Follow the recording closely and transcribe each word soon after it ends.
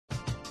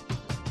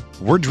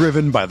We're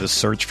driven by the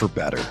search for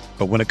better.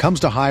 But when it comes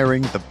to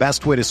hiring, the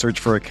best way to search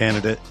for a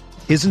candidate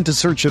isn't to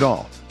search at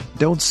all.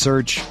 Don't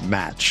search,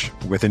 match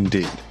with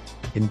Indeed.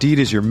 Indeed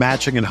is your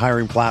matching and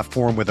hiring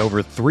platform with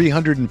over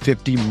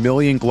 350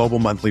 million global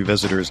monthly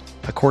visitors,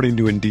 according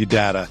to Indeed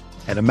data,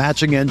 and a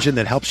matching engine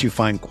that helps you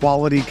find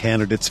quality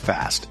candidates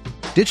fast.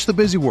 Ditch the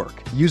busy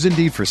work. Use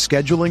Indeed for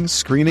scheduling,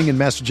 screening, and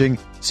messaging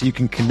so you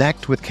can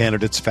connect with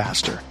candidates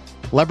faster.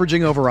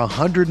 Leveraging over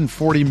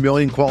 140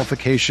 million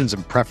qualifications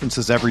and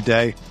preferences every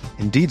day,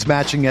 Indeed's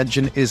matching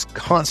engine is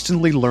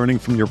constantly learning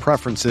from your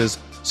preferences,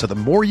 so the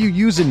more you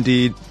use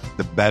Indeed,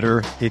 the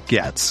better it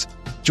gets.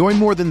 Join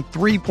more than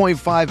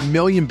 3.5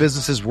 million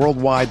businesses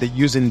worldwide that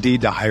use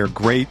Indeed to hire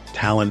great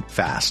talent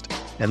fast.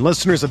 And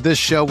listeners of this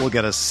show will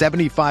get a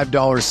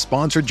 $75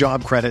 sponsored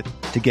job credit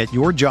to get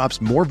your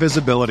jobs more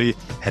visibility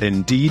at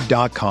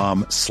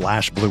Indeed.com/Blue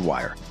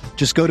Wire.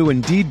 Just go to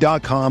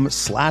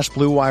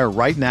Indeed.com/Blue Wire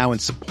right now and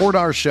support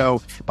our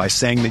show by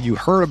saying that you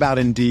heard about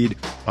Indeed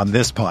on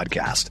this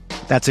podcast.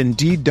 That's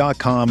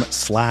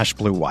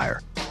Indeed.com/Blue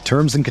Wire.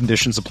 Terms and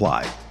conditions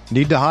apply.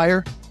 Need to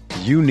hire?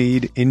 You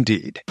need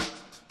Indeed.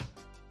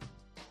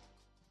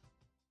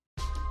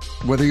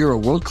 Whether you're a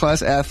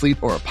world-class athlete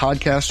or a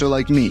podcaster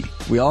like me,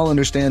 we all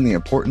understand the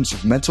importance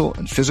of mental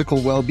and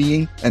physical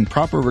well-being and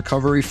proper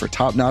recovery for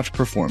top-notch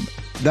performance.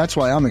 That's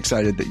why I'm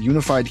excited that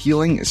Unified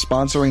Healing is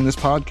sponsoring this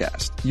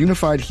podcast.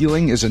 Unified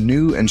Healing is a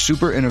new and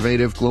super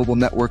innovative global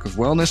network of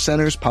wellness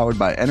centers powered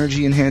by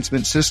Energy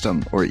Enhancement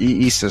System, or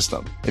EE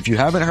System. If you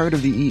haven't heard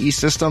of the EE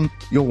System,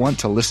 you'll want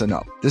to listen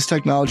up. This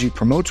technology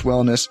promotes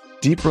wellness,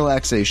 deep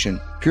relaxation,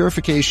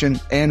 purification,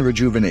 and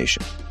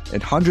rejuvenation.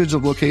 At hundreds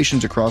of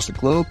locations across the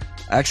globe,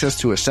 access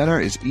to a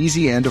center is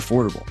easy and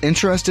affordable.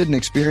 Interested in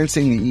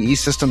experiencing the EE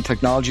System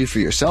technology for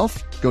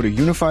yourself? Go to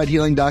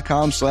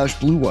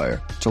unifiedhealing.com/Blue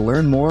Wire to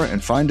learn more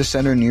and find a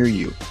center near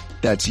you.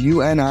 That's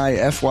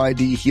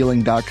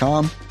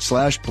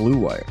UNIFYDhealing.com/Blue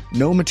Wire.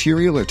 No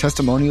material or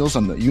testimonials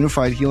on the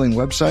Unified Healing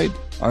website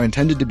are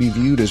intended to be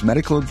viewed as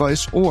medical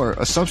advice or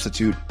a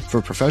substitute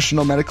for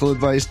professional medical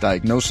advice,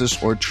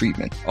 diagnosis, or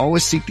treatment.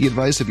 Always seek the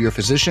advice of your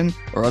physician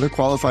or other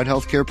qualified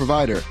healthcare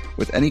provider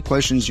with any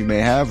questions you may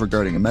have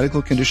regarding a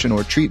medical condition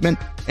or treatment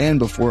and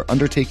before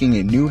undertaking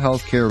a new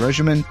healthcare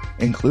regimen,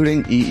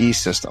 including EE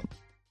System.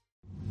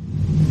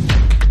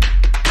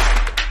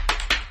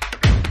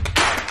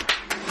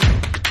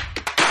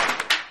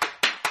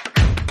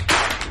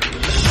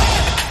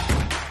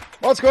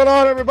 What's going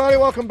on, everybody?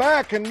 Welcome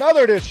back.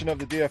 Another edition of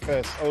the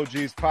DFS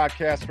OGs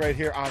podcast right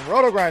here on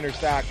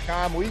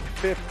rotogrinders.com. Week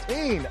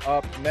 15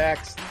 up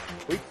next.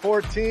 Week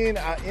 14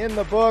 in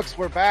the books.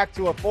 We're back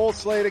to a full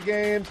slate of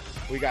games.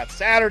 We got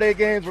Saturday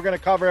games. We're going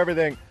to cover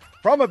everything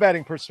from a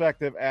betting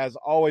perspective. As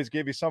always,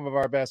 give you some of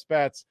our best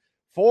bets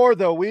for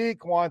the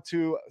week. Want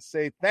to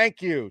say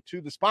thank you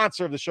to the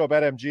sponsor of the show,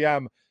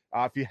 BetMGM.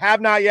 If you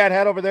have not yet,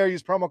 head over there.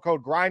 Use promo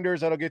code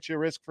GRINDERS. That'll get you a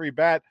risk-free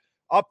bet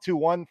up to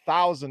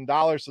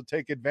 $1,000, so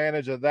take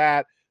advantage of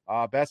that.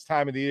 Best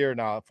time of the year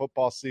now,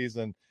 football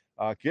season,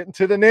 getting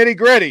to the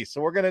nitty-gritty. So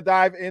we're going to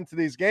dive into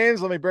these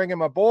games. Let me bring in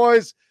my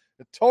boys.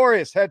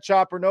 Notorious Head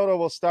Chopper Noto,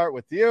 we'll start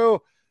with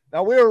you.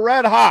 Now, we were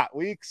red hot.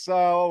 Weeks,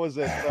 12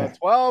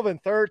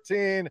 and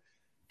 13.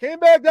 Came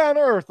back down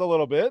to earth a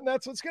little bit, and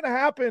that's what's going to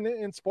happen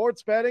in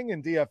sports betting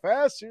and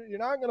DFS. You're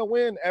not going to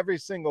win every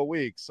single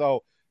week.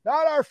 So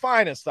not our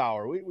finest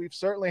hour. We've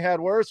certainly had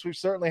worse. We've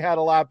certainly had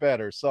a lot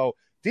better. So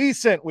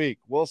decent week,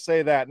 we'll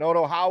say that.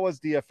 Noto, how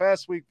was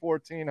DFS week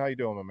 14? How you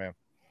doing, my man?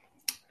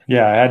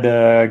 Yeah, I had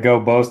to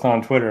go boast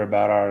on Twitter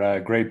about our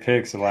great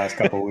picks the last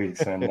couple of weeks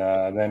and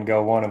then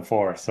go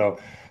 1-4. So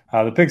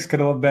the picks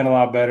could have been a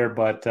lot better,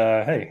 but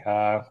hey,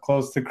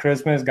 close to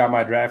Christmas, got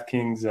my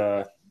DraftKings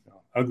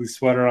ugly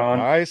sweater on.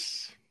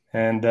 Nice.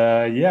 And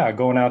yeah,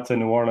 going out to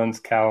New Orleans.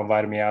 Cal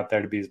invited me out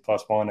there to be his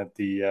 +1 at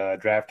the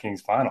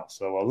DraftKings final.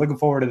 So looking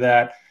forward to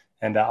that.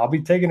 And I'll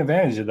be taking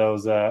advantage of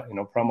those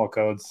promo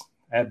codes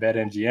at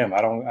BetMGM. I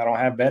don't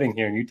have betting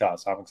here in Utah,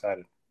 so I'm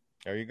excited.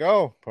 There you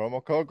go.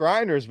 Promo code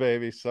Grinders,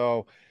 baby.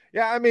 So,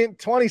 yeah, I mean,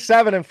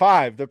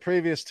 27-5 the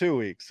previous 2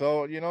 weeks.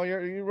 So, you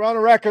run a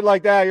record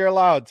like that, you're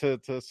allowed to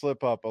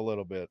slip up a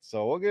little bit.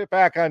 So we'll get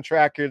back on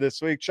track here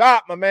this week.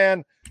 Chop, my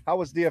man, how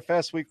was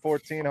DFS week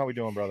 14? How we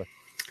doing, brother?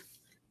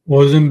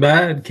 Wasn't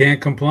bad.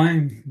 Can't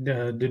complain.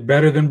 Did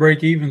better than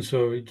break even,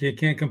 so you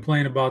can't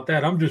complain about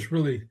that. I'm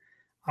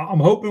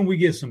hoping we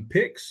get some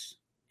picks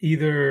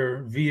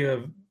either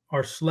via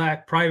our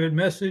Slack private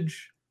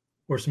message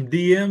or some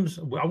DMs.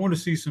 I want to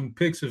see some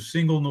pics of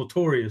single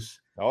Notorious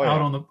out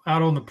on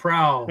the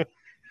prowl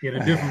in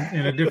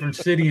a different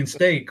city and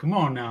state. Come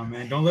on now,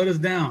 man. Don't let us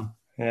down.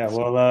 Yeah,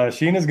 well,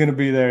 Sheena's going to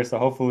be there, so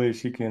hopefully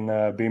she can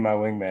be my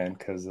wingman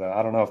because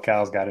I don't know if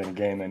Cal's got in the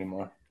game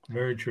anymore.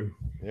 Very true.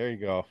 There you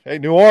go. Hey,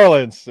 New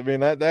Orleans. I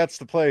mean, that's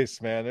the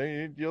place,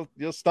 man.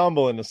 You'll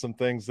stumble into some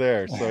things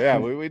there. So yeah,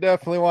 we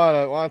definitely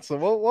want some.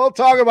 We'll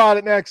talk about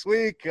it next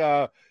week.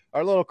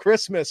 Our little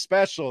Christmas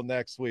special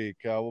next week.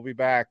 We'll be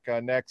back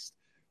next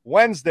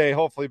Wednesday,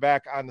 hopefully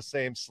back on the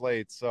same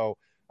slate. So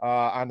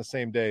on the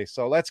same day.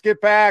 So let's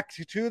get back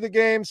to the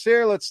games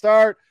here. Let's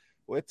start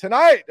with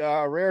tonight,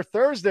 a rare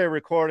Thursday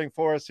recording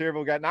for us here. But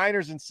we got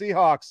Niners and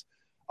Seahawks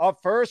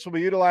up first. We'll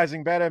be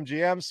utilizing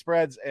BetMGM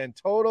spreads and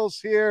totals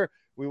here.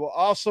 We will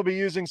also be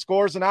using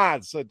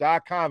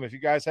scoresandodds.com. If you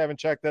guys haven't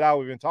checked it out,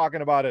 we've been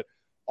talking about it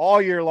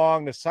all year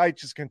long. The site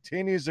just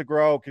continues to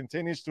grow,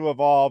 continues to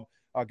evolve.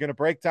 Going to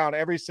break down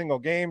every single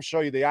game,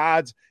 show you the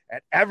odds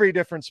at every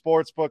different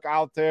sports book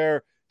out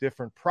there,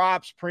 different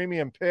props,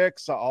 premium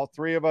picks, all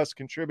three of us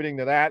contributing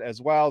to that as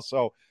well.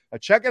 So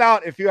check it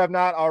out if you have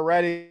not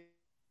already,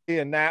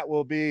 and that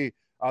will be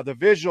the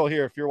visual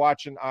here if you're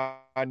watching on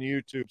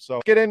YouTube.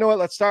 So get into it.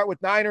 Let's start with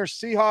Niners.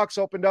 Seahawks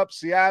opened up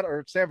Seattle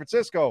or San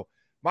Francisco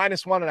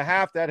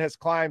 -1.5. That has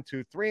climbed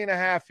to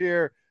 3.5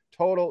 here.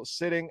 Total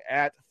sitting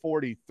at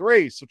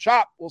 43. So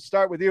Chop, we'll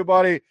start with you,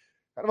 buddy.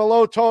 Kind of a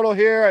low total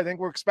here. I think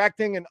we're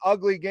expecting an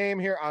ugly game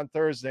here on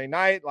Thursday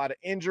night. A lot of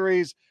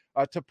injuries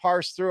to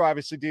parse through.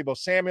 Obviously, Deebo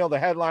Samuel, the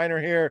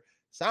headliner here.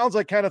 Sounds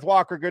like Kenneth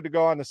Walker good to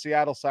go on the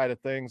Seattle side of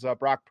things.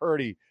 Brock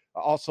Purdy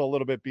also a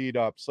little bit beat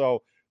up.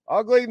 So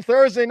ugly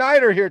Thursday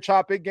nighter here,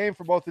 Chop. Big game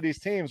for both of these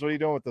teams. What are you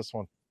doing with this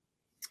one?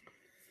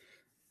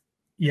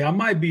 Yeah, I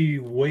might be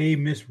way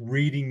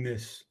misreading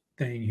this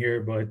thing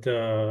here, but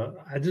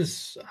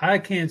I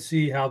can't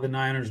see how the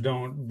Niners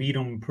don't beat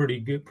them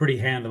pretty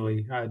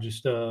handily. I know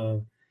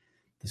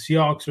the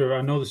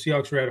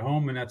Seahawks are at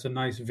home, and that's a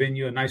nice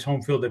venue, a nice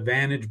home field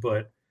advantage,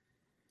 but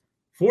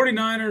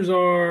 49ers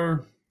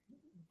are,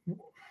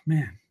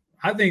 man,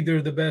 I think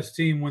they're the best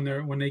team when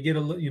they get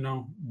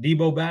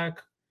Deebo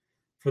back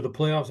for the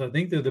playoffs. I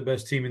think they're the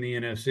best team in the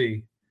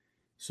NFC.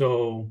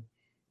 So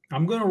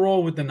I'm going to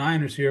roll with the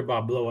Niners here by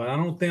blowout. I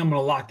don't think I'm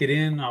going to lock it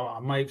in. I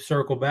might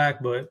circle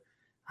back, but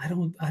I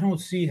don't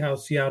see how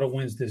Seattle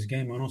wins this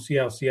game. I don't see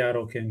how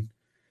Seattle can.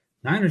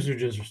 Niners are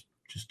just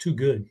too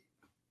good.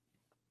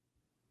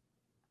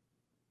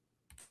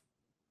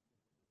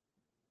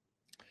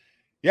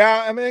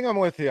 Yeah, I mean, I'm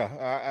with you.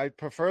 I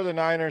prefer the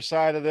Niners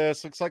side of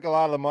this. Looks like a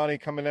lot of the money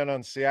coming in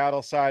on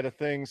Seattle side of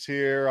things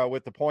here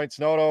with the points.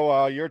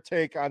 Noto, your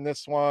take on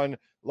this one?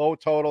 Low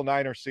total,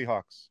 Niners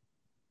Seahawks.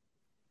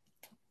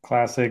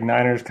 Classic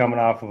Niners coming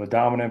off of a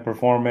dominant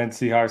performance.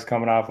 Seahawks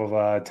coming off of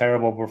a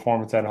terrible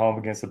performance at home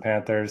against the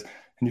Panthers.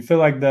 And you feel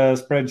like the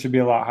spread should be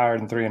a lot higher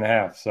than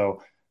 3.5.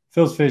 So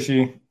feels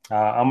fishy.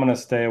 I'm going to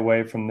stay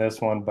away from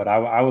this one, but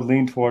I would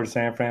lean towards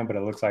San Fran, but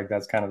it looks like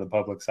that's kind of the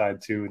public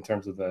side too in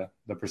terms of the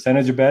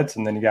percentage of bets.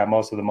 And then you got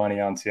most of the money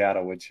on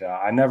Seattle, which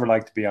I never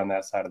like to be on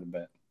that side of the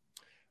bet.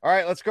 All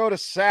right, let's go to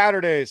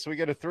Saturday. So we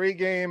get a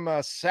 3-game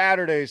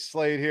Saturday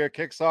slate here.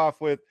 Kicks off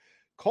with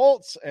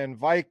Colts and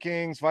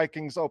Vikings.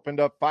 Vikings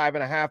opened up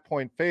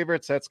 5.5-point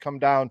favorites. That's come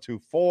down to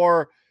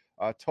 4,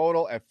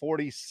 total at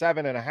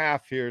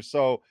 47.5 here.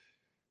 So,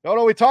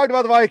 no, we talked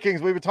about the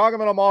Vikings. We've been talking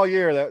about them all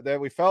year, that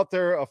we felt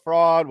they're a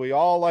fraud. We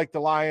all like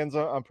the Lions,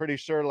 I'm pretty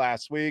sure,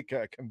 last week.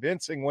 A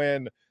convincing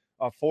win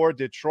for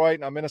Detroit.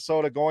 Now,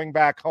 Minnesota going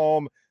back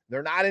home.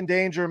 They're not in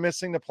danger of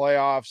missing the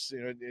playoffs.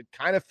 It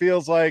kind of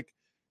feels like,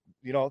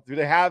 do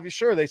they have –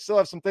 sure, they still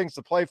have some things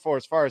to play for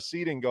as far as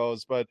seeding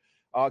goes, but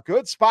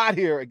good spot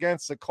here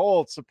against the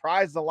Colts.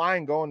 Surprised the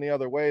line going the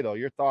other way, though.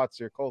 Your thoughts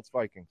here,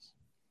 Colts-Vikings.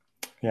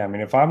 Yeah, I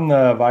mean, if I'm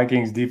the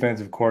Vikings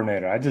defensive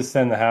coordinator, I just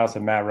send the house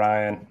at Matt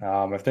Ryan.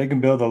 If they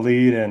can build a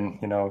lead and,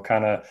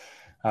 kind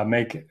of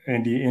make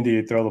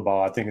Indy throw the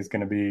ball, I think it's going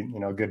to be,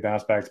 a good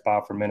bounce back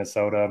spot for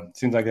Minnesota. It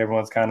seems like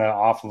everyone's kind of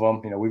off of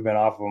them. We've been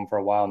off of them for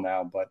a while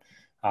now, but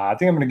I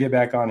think I'm going to get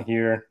back on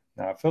here.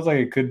 It feels like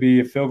it could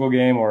be a field goal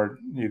game or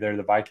either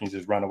the Vikings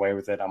just run away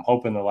with it. I'm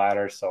hoping the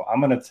latter, so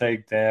I'm going to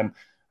take them.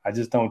 I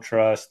just don't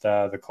trust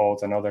the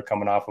Colts. I know they're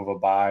coming off of a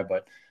bye,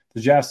 but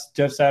does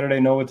Jeff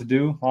Saturday know what to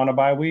do on a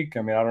bye week?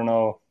 I mean, I don't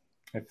know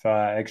if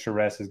extra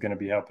rest is going to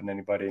be helping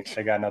anybody.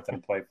 They got nothing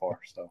to play for.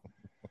 So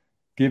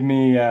give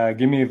me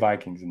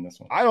Vikings in this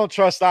one. I don't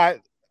trust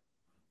I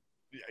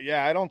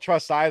don't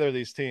trust either of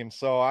these teams.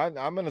 So I'm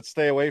going to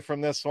stay away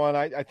from this one.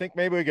 I think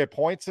maybe we get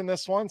points in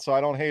this one, so I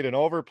don't hate an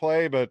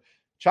overplay, but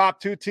Chop,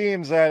 two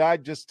teams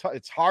that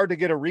it's hard to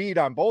get a read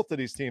on both of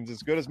these teams.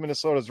 As good as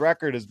Minnesota's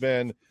record has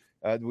been,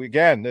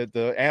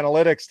 the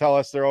analytics tell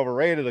us they're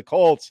overrated. The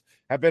Colts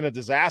have been a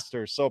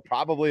disaster, so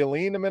probably a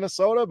lean to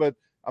Minnesota, but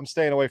I'm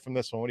staying away from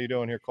this one. What are you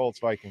doing here, Colts,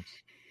 Vikings?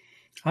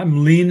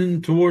 I'm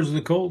leaning towards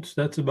the Colts.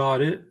 That's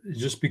about it.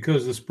 Just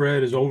because the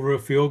spread is over a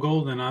field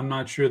goal, and I'm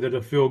not sure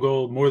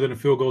that more than a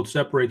field goal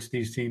separates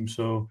these teams.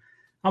 So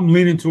I'm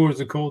leaning towards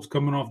the Colts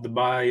coming off the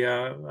bye.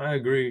 Yeah, I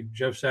agree.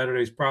 Jeff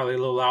Saturday's probably a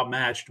little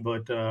outmatched,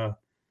 but that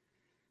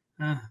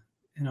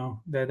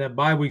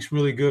bye week's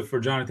really good for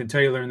Jonathan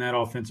Taylor and that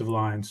offensive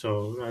line.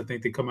 So I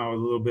think they come out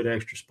with a little bit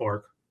extra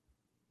spark.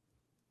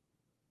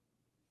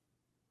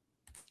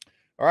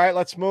 All right,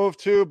 let's move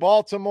to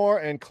Baltimore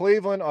and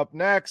Cleveland up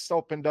next.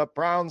 Opened up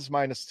Browns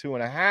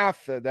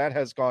 -2.5. That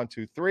has gone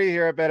to 3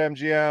 here at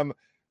BetMGM.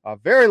 A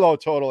very low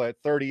total at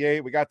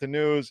 38. We got the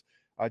news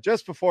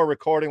just before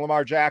recording.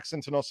 Lamar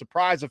Jackson, to no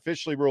surprise,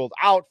 officially ruled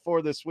out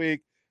for this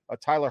week.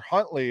 Tyler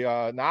Huntley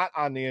not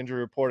on the injury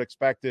report,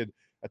 expected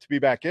to be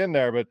back in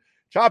there. But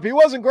Chop, he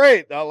wasn't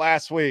great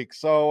last week.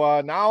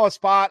 So now a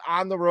spot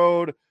on the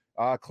road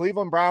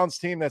Cleveland Browns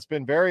team that's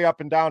been very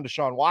up and down.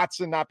 Deshaun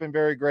Watson not been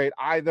very great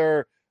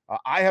either.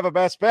 I have a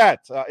best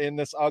bet in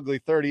this ugly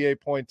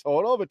 38-point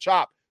total. But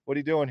Chop, what are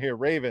you doing here?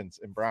 Ravens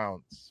and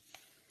Browns.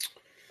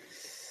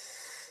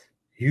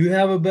 You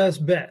have a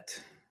best bet.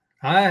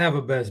 I have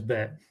a best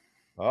bet.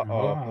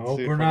 Uh-oh. I Let's hope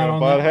see if we're we're not going to on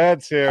butt that.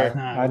 heads here.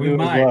 I do as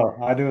well.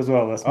 I do as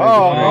well. Let's make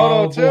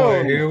Roto boy,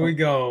 too. here we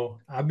go.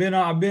 I've been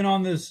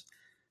on the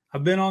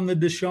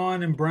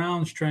Deshaun and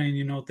Browns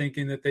train,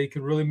 thinking that they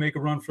could really make a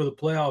run for the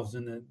playoffs,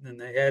 and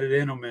they had it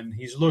in them. And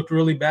he's looked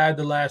really bad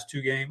the last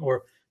two games,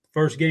 or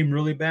first game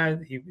really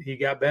bad. He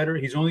got better.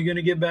 He's only going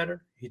to get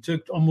better. He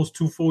took almost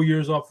 2 full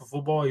years off of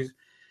football.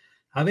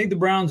 I think the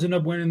Browns end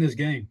up winning this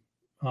game.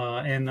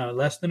 And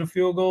less than a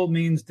field goal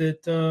means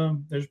that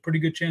there's a pretty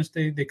good chance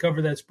they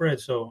cover that spread.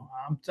 So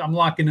I'm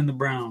locking in the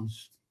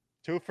Browns.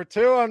 2 for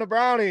 2 on the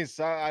Brownies.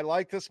 I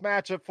like this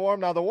matchup for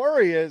them. Now, the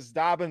worry is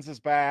Dobbins is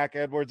back.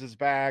 Edwards is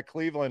back.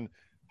 Cleveland,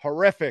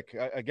 horrific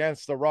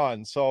against the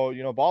run. So,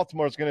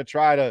 Baltimore's going to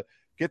try to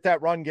get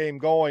that run game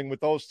going with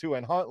those two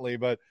and Huntley.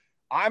 But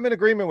I'm in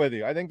agreement with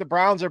you. I think the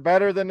Browns are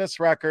better than this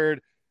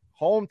record.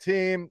 Home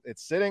team,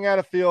 it's sitting at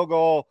a field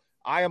goal.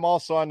 I am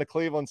also on the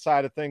Cleveland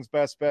side of things.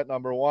 Best bet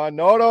number 1.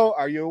 Noto,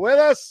 are you with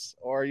us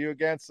or are you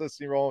against us?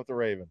 You rolling with the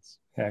Ravens?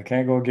 Yeah, I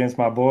can't go against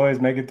my boys.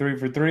 Make it 3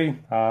 for 3.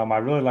 I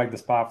really like the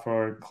spot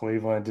for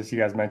Cleveland. Just you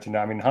guys mentioned,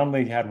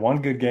 Huntley had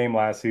one good game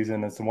last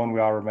season. It's the one we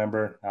all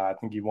remember. I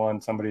think he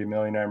won somebody a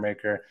millionaire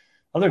maker.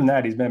 Other than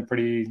that, he's been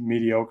pretty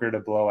mediocre to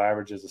below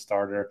average as a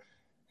starter.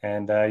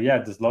 And,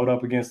 just load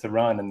up against the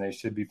run, and they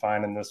should be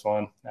fine in this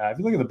one. If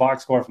you look at the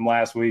box score from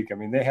last week,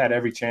 they had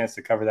every chance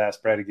to cover that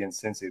spread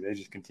against Cincy. They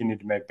just continued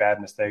to make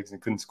bad mistakes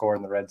and couldn't score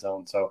in the red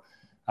zone. So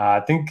I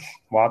think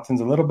Watson's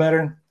a little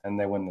better, and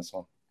they win this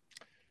one.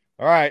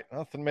 All right,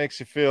 nothing makes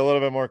you feel a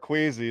little bit more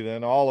queasy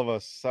than all of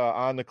us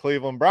on the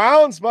Cleveland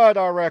Browns, but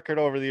our record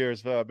over the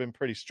years has been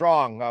pretty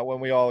strong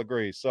when we all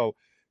agree. So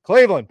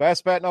Cleveland,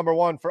 best bet number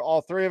 1 for all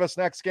three of us.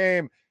 Next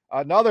game,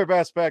 another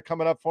best bet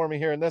coming up for me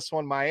here in this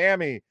one,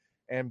 Miami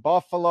and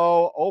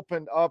Buffalo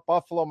opened up.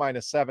 Buffalo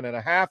minus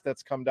 7.5.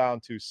 That's come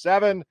down to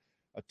 7.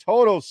 A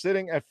total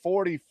sitting at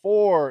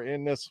 44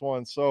 in this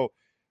one. So,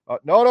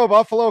 Noto,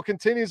 Buffalo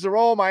continues to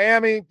roll.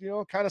 Miami,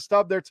 kind of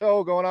stubbed their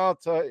toe going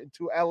out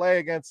to L.A.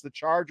 against the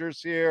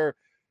Chargers here.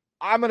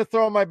 I'm going to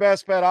throw my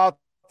best bet out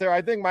there.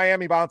 I think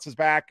Miami bounces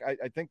back.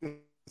 I think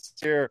this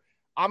year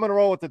I'm going to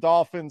roll with the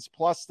Dolphins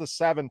plus the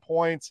 7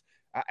 points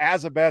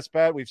as a best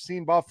bet. We've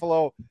seen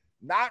Buffalo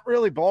not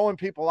really blowing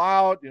people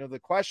out. The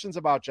questions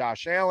about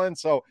Josh Allen.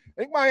 So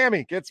I think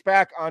Miami gets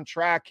back on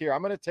track here.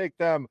 I'm going to take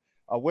them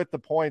with the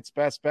points.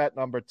 Best bet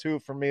number 2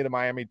 for me, the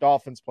Miami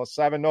Dolphins plus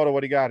 7. Noto,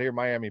 what do you got here,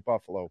 Miami,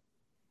 Buffalo?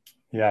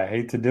 Yeah, I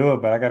hate to do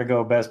it, but I got to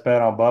go best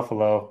bet on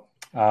Buffalo.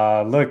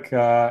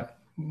 The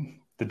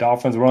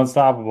Dolphins were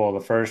unstoppable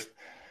the first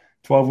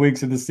 12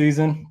 weeks of the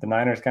season. The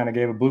Niners kind of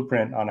gave a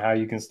blueprint on how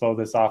you can slow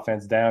this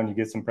offense down. You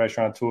get some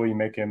pressure on Tua, you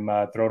make him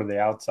throw to the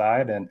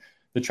outside. And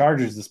the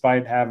Chargers,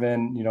 despite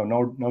having,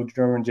 no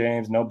Derwin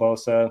James, no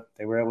Bosa,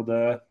 they were able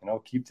to,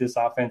 keep this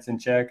offense in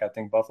check. I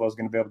think Buffalo's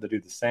going to be able to do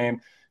the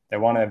same. They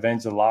want to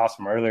avenge the loss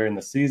from earlier in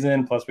the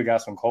season. Plus, we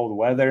got some cold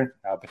weather,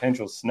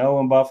 potential snow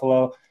in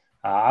Buffalo.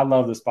 I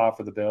love the spot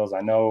for the Bills.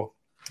 I know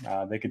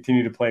they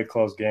continue to play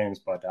close games,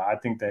 but I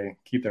think they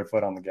keep their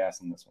foot on the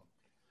gas in this one.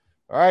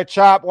 All right,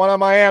 Chop, 1 on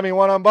Miami,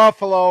 1 on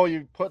Buffalo.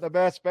 You put the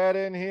best bet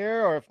in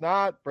here, or if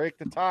not, break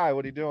the tie.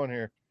 What are you doing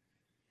here?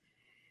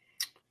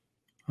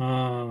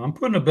 I'm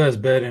putting the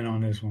best bet in on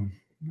this one.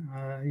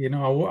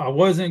 I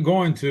wasn't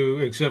going to,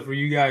 except for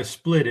you guys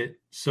split it,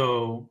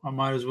 so I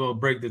might as well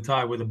break the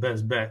tie with the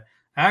best bet.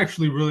 I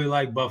actually really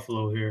like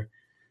Buffalo here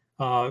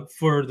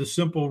for the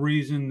simple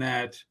reason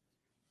that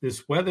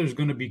this weather is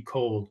going to be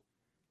cold.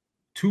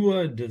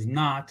 Tua does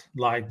not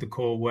like the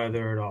cold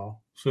weather at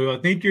all. So I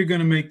think you're going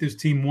to make this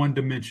team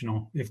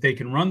one-dimensional. If they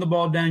can run the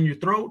ball down your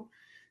throat,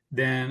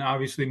 then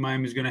obviously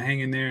Miami's going to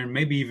hang in there and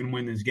maybe even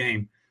win this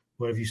game.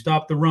 But if you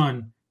stop the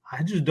run,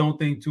 I just don't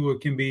think Tua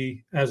can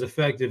be as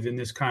effective in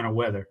this kind of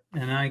weather.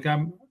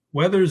 And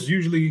weather is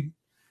usually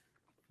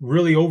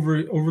really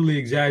overly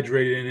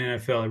exaggerated in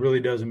NFL. It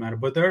really doesn't matter.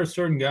 But there are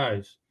certain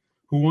guys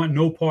who want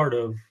no part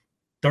of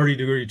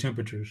 30-degree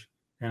temperatures,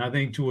 and I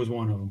think Tua is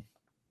one of them.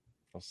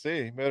 We'll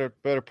see.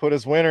 Better put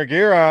his winter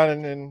gear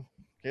on and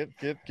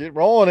get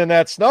rolling in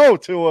that snow,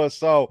 Tua.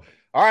 So,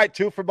 all right,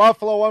 2 for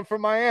Buffalo, 1 for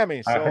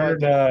Miami. So I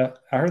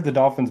heard the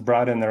Dolphins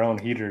brought in their own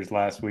heaters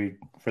last week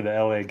for the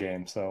LA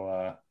game.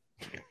 So.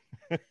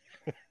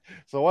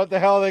 So what the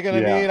hell are they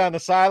going to need on the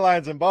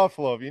sidelines in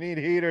Buffalo? If you need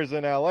heaters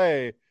in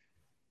LA,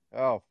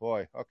 oh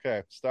boy.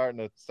 Okay,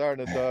 starting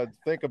to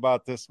think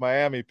about this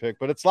Miami pick,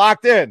 but it's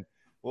locked in.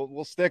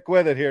 We'll stick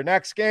with it here.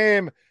 Next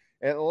game,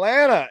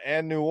 Atlanta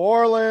and New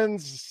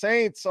Orleans.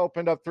 Saints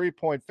opened up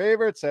 3-point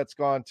favorites. That's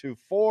gone to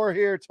 4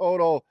 here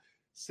total,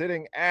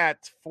 sitting at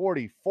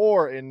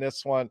 44 in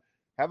this one.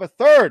 Have a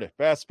third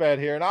best bet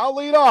here, and I'll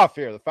lead off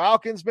here. The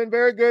Falcons been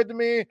very good to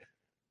me.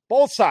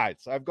 Both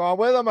sides. I've gone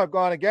with them. I've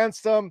gone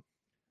against them.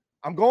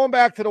 I'm going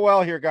back to the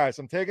well here, guys.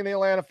 I'm taking the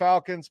Atlanta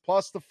Falcons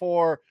plus the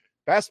 4.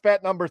 Best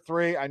bet number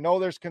 3. I know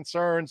there's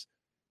concerns.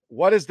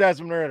 What is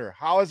Desmond Ridder?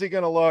 How is he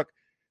going to look?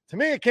 To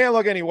me, it can't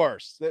look any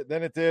worse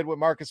than it did with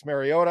Marcus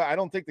Mariota. I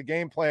don't think the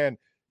game plan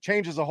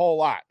changes a whole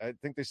lot. I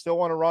think they still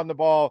want to run the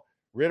ball.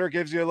 Ridder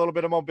gives you a little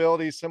bit of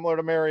mobility, similar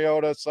to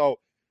Mariota. So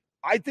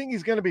I think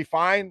he's going to be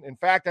fine. In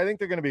fact, I think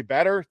they're going to be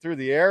better through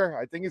the air.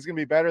 I think he's going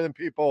to be better than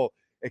people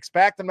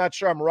expect. I'm not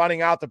sure I'm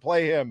running out to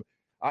play him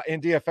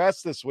in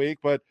DFS this week,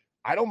 but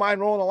I don't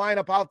mind rolling a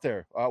lineup out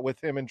there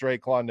with him and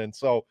Drake London.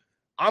 So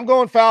I'm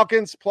going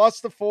Falcons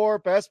plus the 4.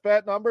 Best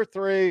bet number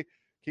 3.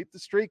 Keep the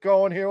streak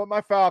going here with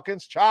my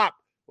Falcons. Chop,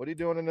 what are you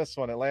doing in this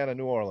one? Atlanta,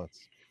 New Orleans.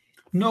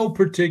 No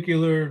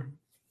particular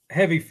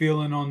heavy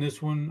feeling on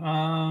this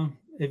one.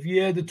 If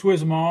you had to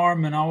twist my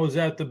arm and I was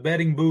at the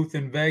betting booth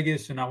in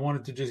Vegas and I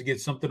wanted to just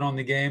get something on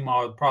the game,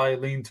 I would probably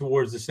lean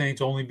towards the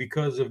Saints only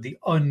because of the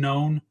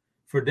unknown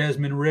for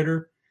Desmond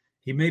Ridder.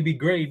 He may be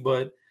great,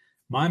 but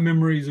my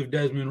memories of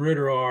Desmond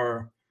Ridder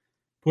are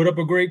put up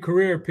a great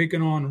career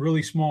picking on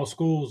really small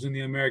schools in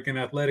the American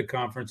Athletic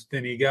Conference.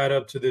 Then he got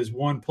up to this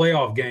one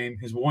playoff game,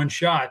 his one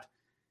shot,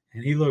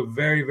 and he looked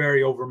very,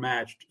 very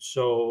overmatched.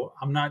 So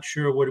I'm not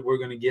sure what we're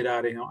going to get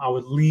out of him. I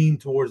would lean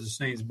towards the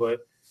Saints,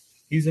 but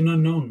he's an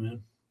unknown,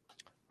 man.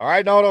 All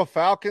right, Noto,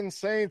 Falcons,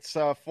 Saints,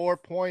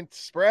 4-point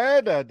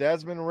spread.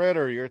 Desmond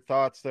Ridder, your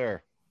thoughts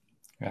there?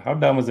 Yeah, how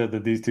dumb is it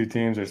that these two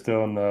teams are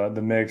still in the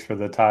mix for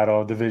the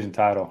division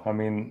title? I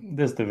mean,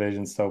 this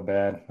division's so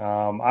bad.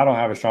 I don't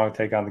have a strong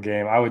take on the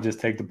game. I would just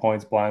take the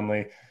points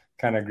blindly.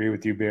 Kind of agree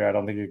with you, Beer. I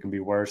don't think it can be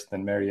worse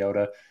than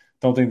Mariota.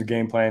 Don't think the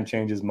game plan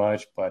changes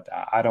much, but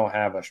I don't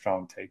have a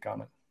strong take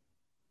on it.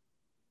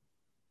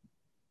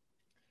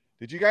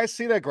 Did you guys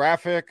see that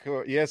graphic?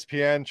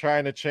 ESPN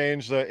trying to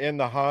change the in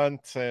the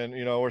hunt, and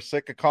we're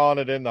sick of calling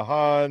it in the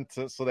hunt,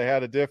 so they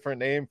had a different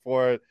name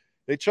for it.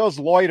 They chose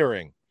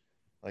loitering.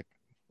 Like,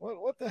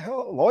 what the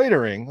hell,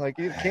 loitering? Like,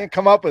 you can't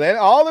come up with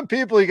all the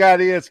people you got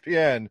at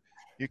ESPN.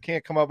 You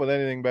can't come up with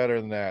anything better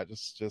than that.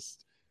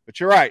 But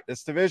you're right.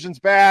 This division's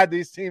bad.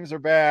 These teams are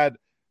bad.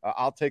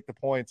 I'll take the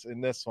points in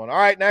this one. All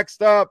right,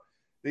 next up,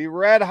 the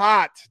red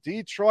hot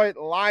Detroit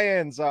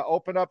Lions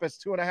open up as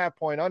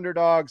 2.5-point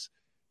underdogs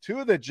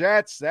to the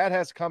Jets. That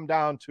has come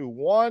down to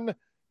 1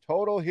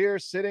 total here,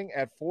 sitting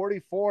at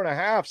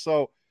 44.5.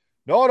 So,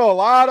 Noto, a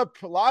lot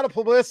of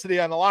publicity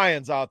on the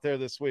Lions out there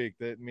this week.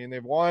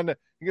 They've won, I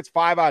think it's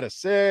 5 out of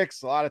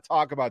 6. A lot of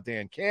talk about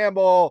Dan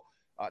Campbell.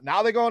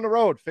 Now they go on the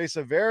road, face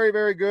a very,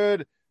 very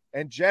good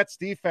and Jets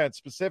defense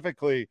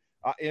specifically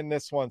in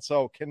this one.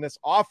 So can this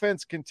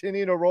offense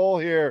continue to roll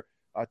here?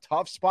 A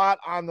tough spot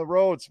on the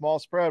road, small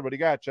spread. What do you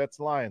got, Jets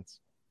and Lions?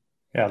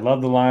 Yeah, I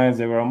love the Lions.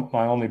 They were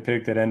my only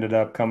pick that ended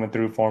up coming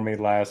through for me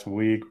last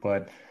week,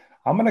 but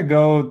I'm going to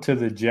go to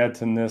the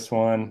Jets in this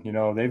one.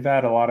 They've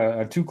had a lot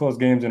of 2 close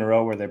games in a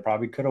row where they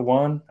probably could have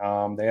won.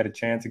 They had a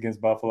chance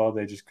against Buffalo.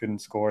 They just couldn't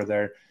score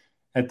there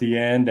at the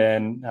end.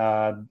 And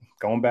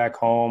going back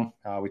home,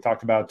 we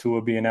talked about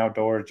Tua being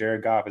outdoors.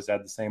 Jared Goff has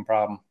had the same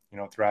problem,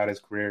 throughout his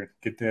career.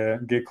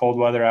 Get cold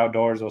weather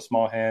outdoors. Those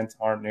small hands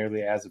aren't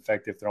nearly as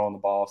effective throwing the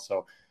ball.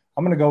 So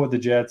I'm going to go with the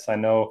Jets. I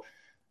know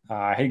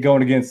I hate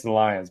going against the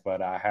Lions,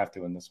 but I have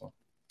to in this one.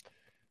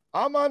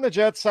 I'm on the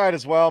Jets side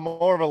as well.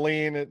 More of a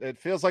lean. It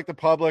feels like the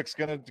public's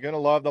gonna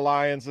love the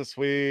Lions this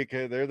week.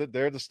 They're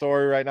the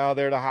story right now.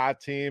 They're the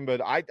hot team,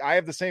 but I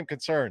have the same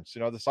concerns.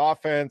 This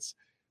offense,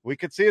 we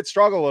could see it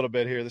struggle a little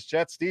bit here. This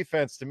Jets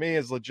defense to me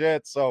is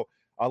legit. So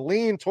a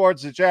lean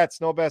towards the Jets.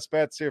 No best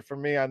bets here for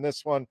me on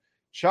this one.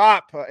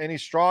 Chop, any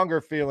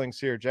stronger feelings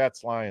here,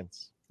 Jets,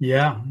 Lions?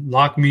 Yeah,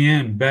 lock me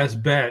in.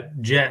 Best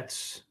bet,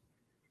 Jets,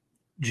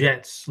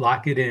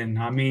 lock it in.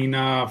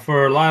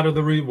 For a lot of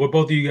what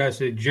both of you guys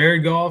said,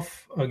 Jared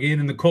Goff, again,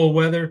 in the cold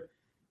weather,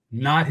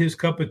 not his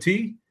cup of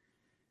tea.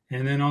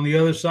 And then on the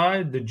other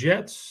side, the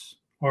Jets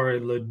are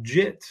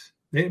legit.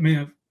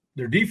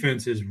 Their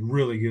defense is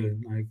really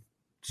good, like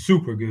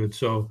super good.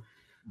 So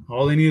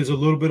all they need is a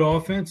little bit of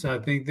offense. I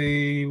think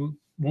they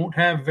won't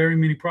have very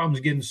many problems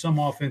getting some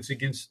offense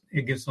against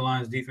the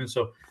Lions defense.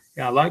 So,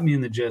 yeah, I like me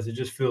in the Jets. It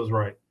just feels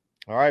right.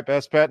 All right,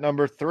 best bet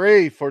number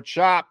 3 for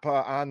Chop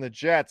on the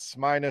Jets,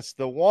 minus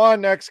the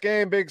 1. Next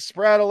game, big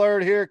spread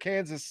alert here,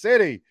 Kansas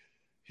City.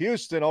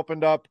 Houston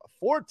opened up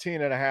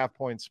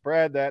 14.5-point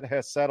spread. That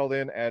has settled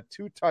in at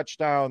 2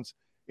 touchdowns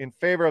in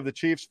favor of the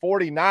Chiefs,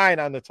 49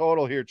 on the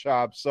total here,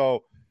 Chop.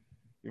 So,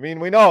 we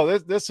know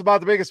this is about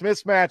the biggest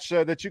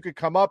mismatch that you could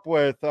come up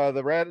with.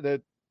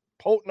 The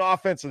potent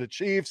offense of the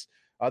Chiefs,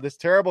 this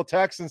terrible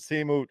Texans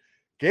team who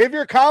gave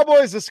your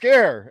Cowboys a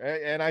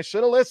scare, and I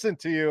should have listened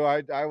to you.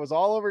 I was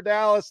all over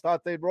Dallas,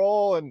 thought they'd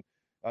roll, and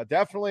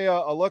definitely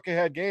a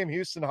look-ahead game.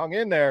 Houston hung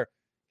in there.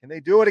 Can they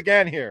do it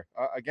again here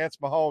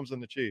against Mahomes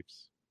and the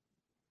Chiefs?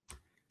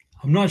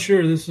 I'm not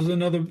sure. This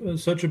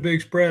is such a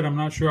big spread. I'm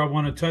not sure I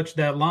want to touch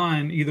that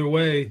line either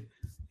way.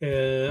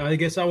 I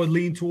guess I would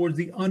lean towards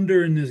the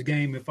under in this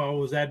game if I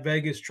was at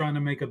Vegas trying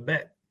to make a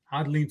bet.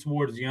 I'd lean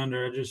towards the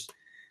under.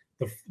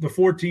 The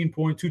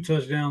 14-point, 2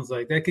 touchdowns,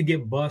 like that could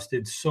get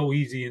busted so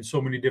easy in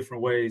so many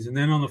different ways. And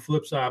then on the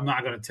flip side, I'm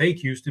not going to take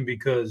Houston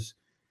because,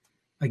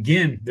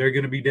 again, they're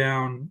going to be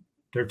down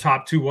their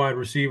top 2 wide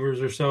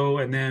receivers or so,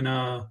 and then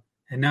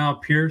and now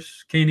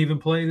Pierce can't even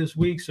play this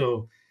week,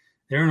 so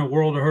they're in a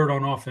world of hurt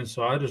on offense.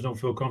 So I just don't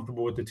feel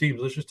comfortable with the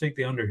teams. Let's just take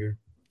the under here.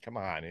 Come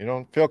on, you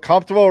don't feel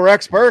comfortable,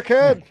 Rex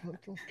Burkhead?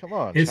 Come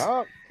on,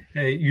 Chop.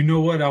 Hey, you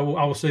know what? I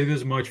will say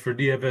this much for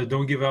DFS.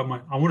 Don't give out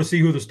I want to see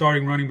who the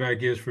starting running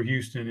back is for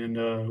Houston, and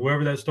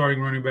whoever that starting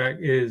running back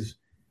is,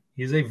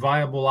 he's a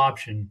viable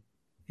option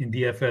in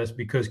DFS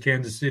because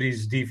Kansas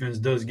City's defense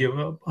does give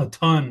up a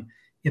ton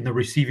in the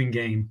receiving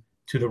game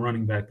to the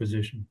running back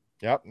position.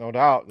 Yep, no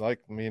doubt.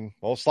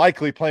 Most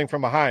likely playing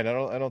from behind.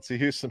 I don't see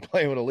Houston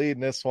playing with a lead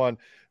in this one.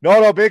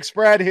 No, big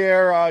spread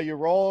here. You're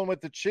rolling with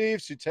the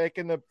Chiefs. You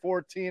taking the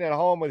 14 at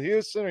home with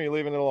Houston, or are you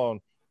leaving it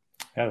alone?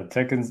 Yeah,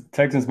 the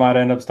Texans might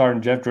end up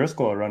starting Jeff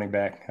Driscoll at running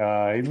back.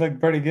 He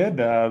looked pretty good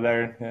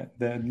there.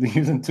 They're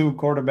using 2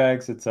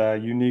 quarterbacks. It's a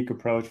unique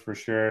approach for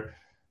sure.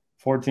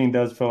 14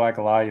 does feel like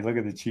a lot. You look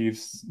at the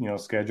Chiefs,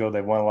 schedule.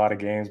 They've won a lot of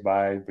games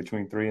by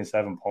between 3 and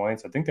 7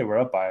 points. I think they were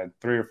up by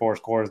 3 or 4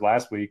 scores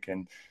last week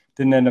and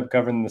didn't end up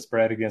covering the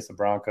spread against the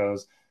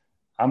Broncos.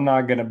 I'm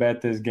not going to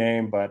bet this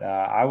game, but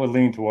I would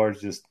lean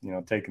towards just,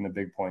 taking the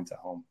big points at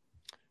home.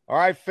 All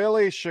right,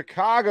 Philly,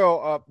 Chicago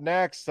up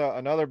next.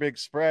 Another big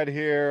spread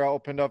here.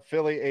 Opened up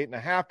Philly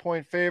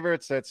 8.5-point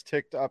favorites. That's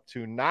ticked up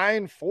to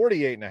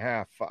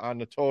 9.48.5 on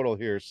the total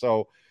here.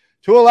 So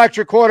 2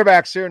 electric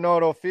quarterbacks here,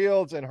 Noto.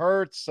 Fields and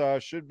Hurts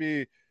should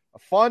be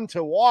fun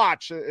to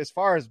watch as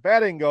far as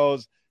betting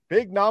goes.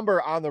 Big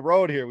number on the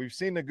road here. We've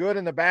seen the good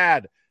and the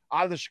bad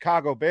out of the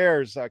Chicago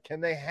Bears. Can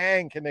they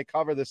hang? Can they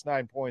cover this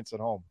 9 points at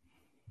home?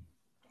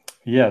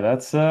 Yeah,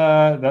 that's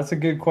a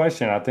good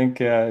question. I think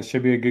it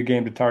should be a good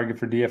game to target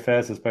for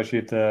DFS, especially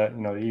if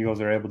the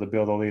Eagles are able to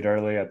build a lead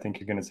early. I think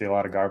you're going to see a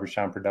lot of garbage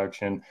time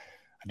production.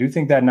 I do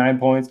think that 9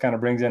 points kind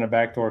of brings in a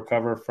backdoor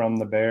cover from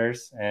the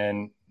Bears,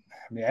 and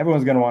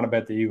everyone's going to want to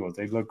bet the Eagles.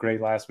 They looked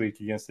great last week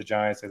against the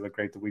Giants. They looked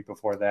great the week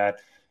before that.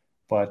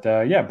 But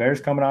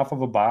Bears coming off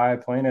of a bye,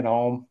 playing at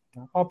home.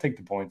 I'll take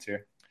the points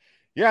here.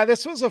 Yeah,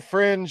 this was a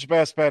fringe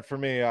best bet for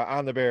me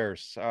on the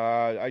Bears.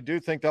 I do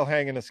think they'll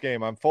hang in this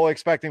game. I'm fully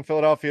expecting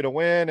Philadelphia to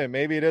win, and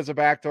maybe it is a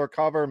backdoor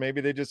cover.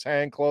 Maybe they just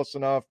hang close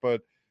enough,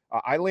 but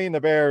I lean the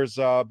Bears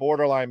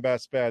borderline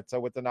best bet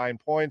with the 9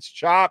 points.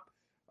 Chop,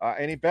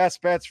 any best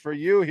bets for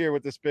you here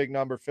with this big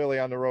number, Philly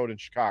on the road in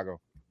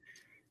Chicago?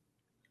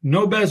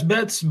 No best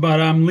bets, but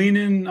I'm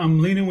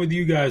leaning with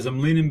you guys. I'm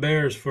leaning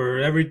Bears for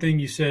everything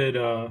you said.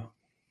 A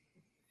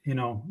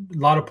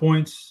lot of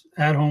points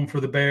at home for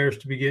the Bears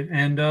to begin.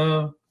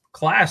 And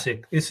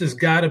classic. This has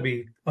got to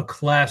be a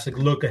classic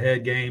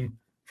look-ahead game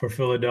for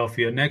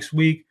Philadelphia. Next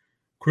week,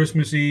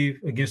 Christmas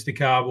Eve against the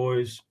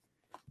Cowboys.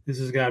 This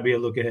has got to be a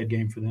look-ahead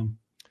game for them.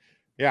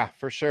 Yeah,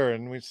 for sure.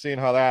 And we've seen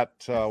how that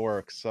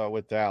works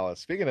with Dallas.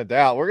 Speaking of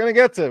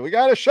Dallas, we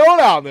got a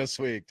showdown this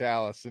week,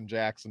 Dallas and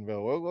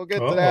Jacksonville. We'll get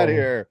to that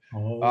here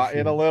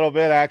in a little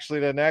bit. Actually,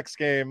 the next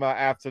game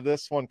after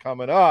this one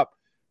coming up,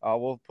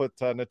 we'll put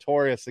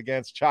Notorious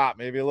against Chop,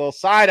 maybe a little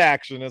side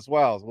action as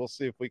well. We'll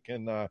see if we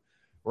can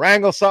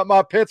wrangle something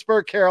up.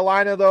 Pittsburgh,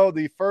 Carolina, though,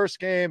 the first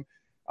game,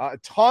 a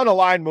ton of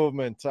line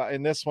movement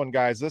in this one,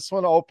 guys. This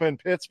one opened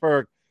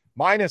Pittsburgh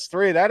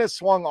 -3. That has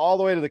swung all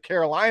the way to the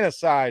Carolina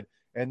side,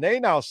 and they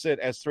now sit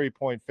as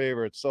 3-point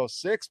favorites. So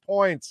 6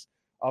 points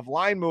of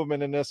line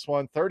movement in this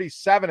one,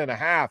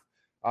 37.5.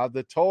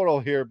 The total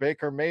here, he's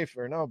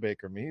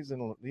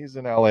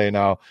in LA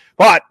now.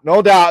 But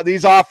no doubt,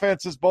 these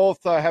offenses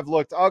both have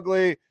looked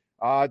ugly.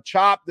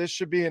 Chop, this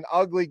should be an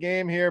ugly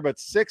game here, but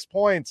 6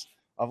 points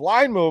of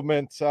line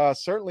movement,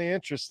 certainly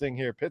interesting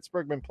here.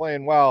 Pittsburgh been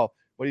playing well.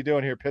 What are you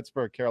doing here,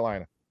 Pittsburgh,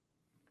 Carolina?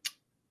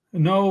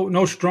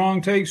 No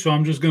strong take, so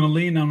I'm just going to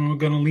lean. I'm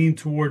going to lean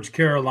towards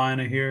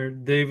Carolina here.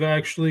 They've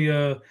actually,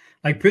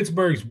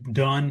 Pittsburgh's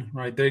done,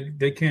 right?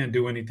 They can't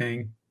do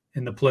anything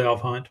in the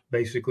playoff hunt,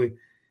 basically.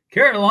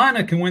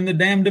 Carolina can win the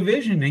damn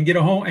division and get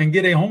a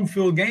home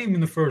field game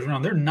in the first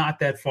round. They're not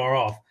that far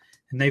off,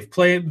 and they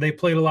played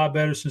a lot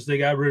better since they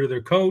got rid of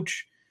their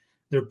coach.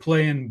 They're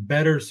playing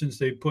better since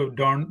they put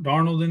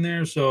Darnold in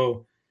there.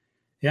 So,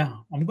 yeah,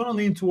 I'm going to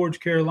lean towards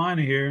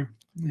Carolina here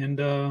and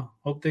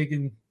hope they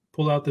can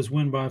pull out this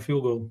win by a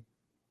field goal.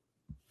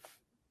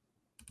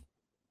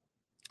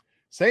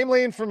 Same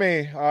lean for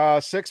me.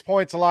 6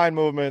 points of line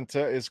movement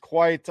is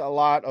quite a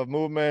lot of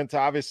movement.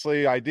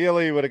 Obviously,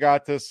 ideally, you would have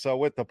got this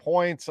with the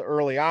points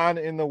early on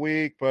in the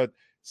week, but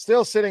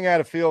still sitting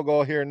at a field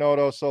goal here,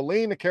 Noto. So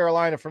lean to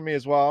Carolina for me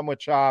as well. I'm with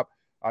Chop.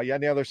 You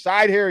on the other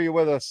side here? Are you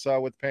with us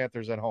with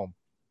Panthers at home?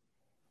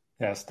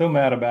 Yeah, still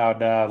mad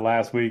about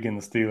last week in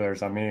the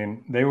Steelers. I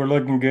mean, they were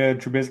looking good.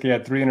 Trubisky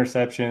had 3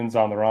 interceptions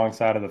on the wrong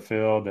side of the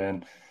field,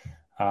 and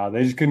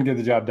they just couldn't get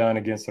the job done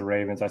against the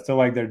Ravens. I still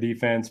like their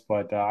defense,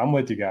 but I'm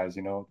with you guys.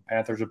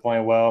 Panthers are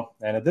playing well.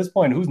 And at this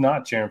point, who's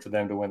not cheering for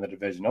them to win the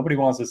division? Nobody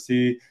wants to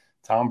see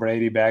Tom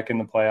Brady back in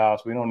the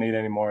playoffs. We don't need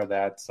any more of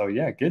that. So,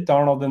 yeah, get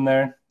Darnold in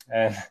there.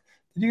 And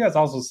did you guys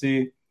also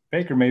see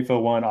Baker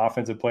Mayfield won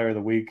Offensive Player of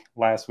the Week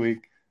last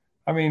week?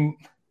 I mean,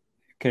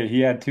 okay,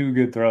 he had 2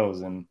 good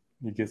throws, and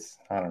he gets,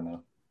 I don't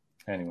know.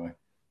 Anyway.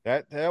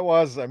 That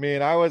was,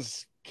 I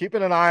was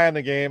keeping an eye on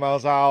the game. I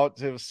was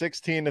out. It was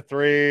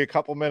 16-3, a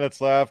couple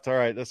minutes left. All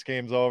right, this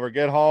game's over.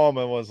 Get home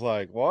and was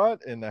like,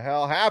 what in the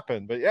hell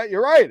happened? But yeah,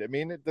 you're right. I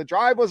mean, the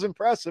drive was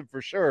impressive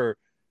for sure.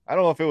 I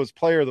don't know if it was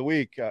player of the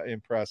week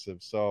impressive.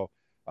 So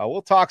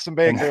we'll talk some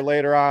Baker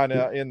later on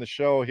in the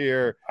show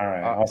here. All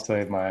right, I'll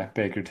save my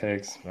Baker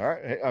takes. All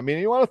right. I mean,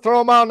 you want to throw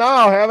them out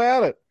now, have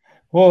at it.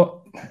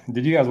 Well,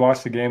 did you guys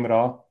watch the game at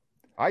all?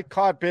 I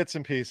caught bits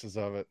and pieces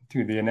of it.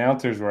 Dude, the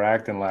announcers were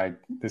acting like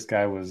this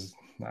guy was,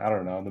 I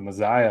don't know, the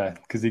Messiah,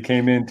 because he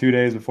came in 2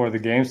 days before the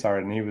game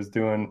started and he was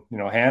doing,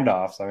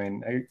 handoffs. I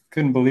mean, I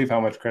couldn't believe how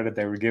much credit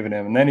they were giving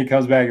him. And then he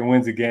comes back and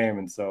wins the game,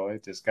 and so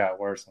it just got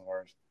worse and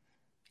worse.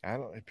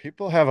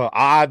 People have an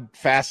odd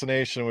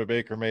fascination with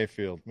Baker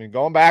Mayfield. I mean,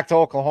 going back to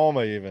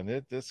Oklahoma,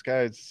 even this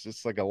guy's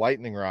just like a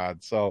lightning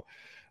rod. So,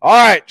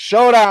 all right,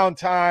 showdown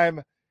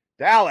time.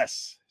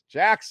 Dallas,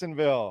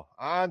 Jacksonville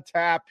on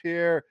tap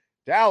here.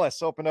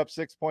 Dallas opened up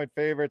 6-point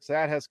favorites.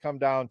 That has come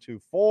down to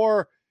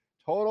 4,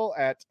 total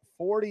at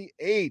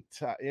 48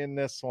 in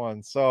this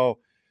one. So,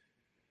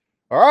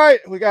 all right,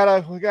 we got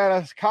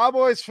a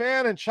Cowboys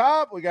fan in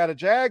Chop. We got a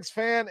Jags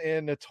fan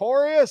in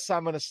Notorious.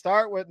 I'm going to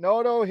start with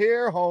Noto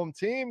here, home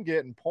team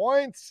getting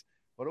points.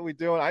 What are we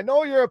doing? I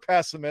know you're a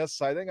pessimist.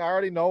 So I think I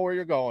already know where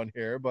you're going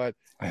here, but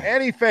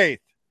any faith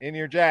in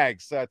your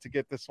Jags to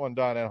get this one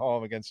done at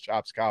home against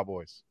Chop's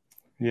Cowboys?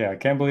 Yeah, I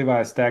can't believe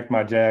I stacked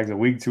my Jags a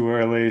week too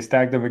early,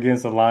 stacked them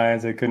against the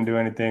Lions. They couldn't do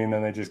anything, and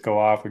then they just go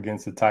off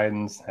against the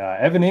Titans.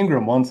 Evan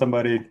Ingram won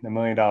somebody $1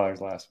 million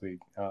last week.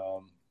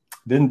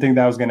 Didn't think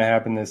that was going to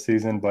happen this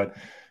season, but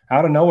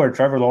out of nowhere,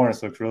 Trevor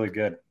Lawrence looks really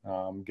good.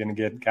 Going to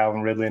get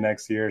Calvin Ridley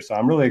next year, so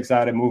I'm really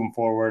excited moving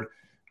forward.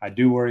 I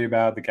do worry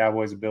about the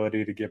Cowboys'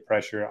 ability to get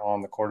pressure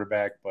on the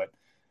quarterback, but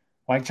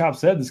like Chop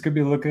said, this could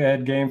be a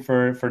look-ahead game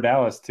for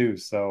Dallas too,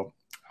 so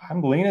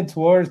I'm leaning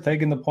towards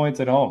taking the points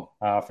at home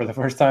for the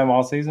first time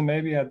all season.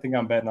 Maybe I think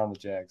I'm betting on the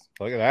Jags.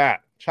 Look at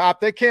that. Chop,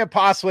 they can't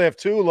possibly have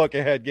 2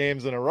 look-ahead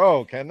games in a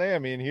row, can they? I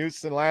mean,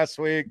 Houston last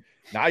week.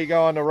 Now you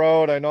go on the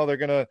road. I know they're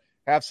going to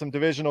have some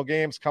divisional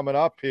games coming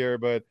up here,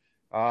 but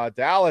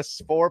Dallas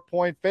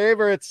 4-point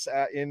favorites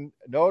in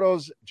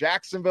Noto's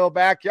Jacksonville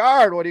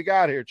backyard. What do you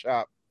got here,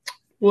 Chop?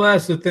 Well,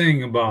 that's the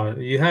thing about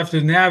it. You have to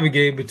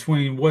navigate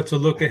between what's a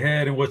look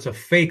ahead and what's a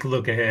fake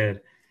look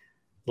ahead.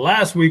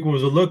 Last week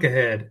was a look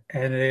ahead,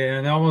 and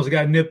they almost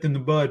got nipped in the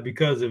bud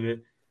because of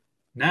it.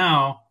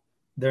 Now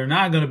they're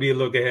not going to be a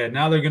look ahead.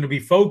 Now they're going to be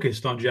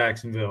focused on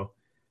Jacksonville,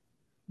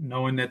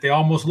 knowing that they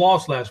almost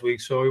lost last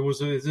week. So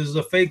this is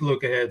a fake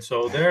look ahead.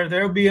 So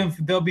they'll be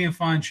in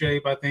fine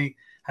shape. I think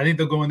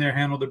they'll go in there,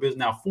 handle their business.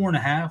 Now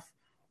 4.5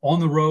 on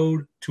the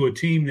road to a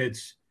team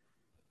that's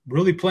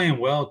really playing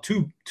well.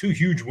 Two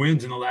huge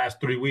wins in the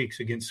last 3 weeks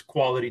against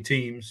quality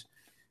teams.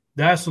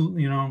 That's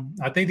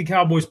I think the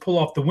Cowboys pull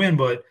off the win,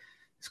 but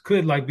this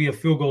could be a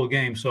field goal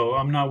game. So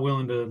I'm not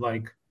willing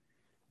to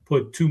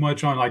put too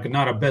much on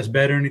not a best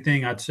bet or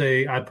anything. I'd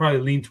say I'd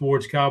probably lean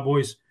towards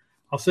Cowboys.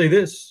 I'll say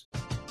this.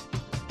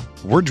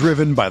 We're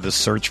driven by the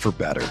search for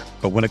better.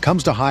 But when it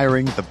comes to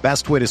hiring, the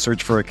best way to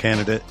search for a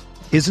candidate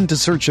isn't to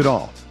search at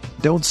all.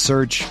 Don't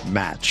search,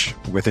 match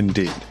with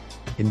Indeed.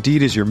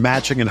 Indeed is your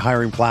matching and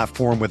hiring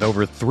platform with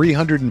over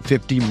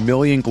 350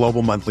 million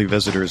global monthly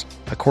visitors,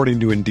 according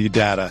to Indeed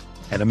data,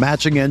 and a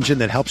matching engine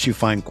that helps you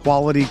find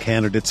quality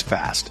candidates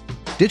fast.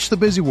 Ditch the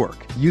busy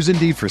work. Use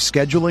Indeed for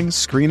scheduling,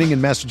 screening,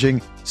 and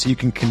messaging so you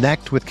can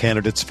connect with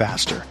candidates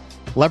faster.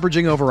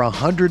 Leveraging over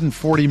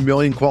 140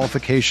 million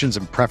qualifications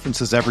and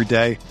preferences every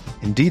day,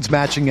 Indeed's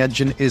matching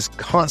engine is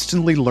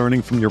constantly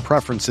learning from your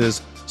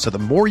preferences, so the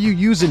more you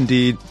use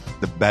Indeed,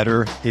 the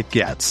better it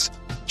gets.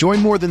 Join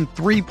more than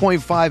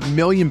 3.5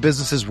 million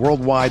businesses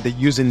worldwide that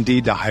use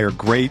Indeed to hire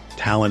great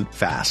talent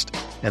fast.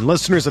 And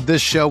listeners of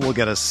this show will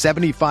get a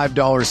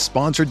 $75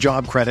 sponsored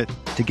job credit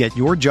to get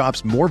your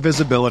jobs more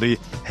visibility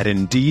at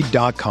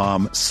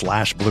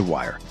Indeed.com/Blue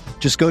Wire.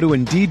 Just go to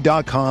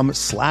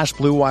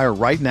Indeed.com/Blue Wire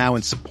right now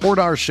and support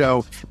our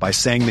show by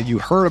saying that you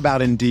heard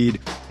about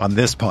Indeed on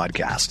this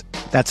podcast.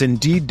 That's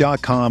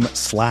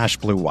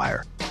Indeed.com/Blue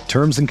Wire.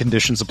 Terms and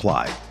conditions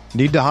apply.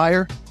 Need to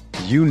hire?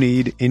 You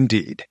need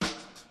Indeed.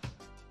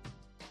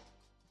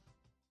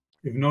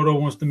 If Noto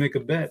wants to make a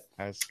bet.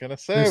 I was going to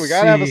say, we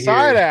got to have a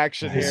side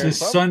action here. This is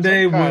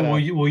Sunday.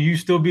 Will you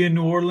still be in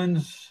New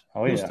Orleans?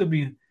 Oh, yeah. You'll still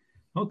be.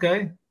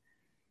 Okay.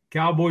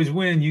 Cowboys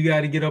win. You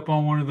got to get up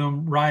on one of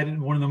them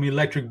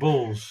electric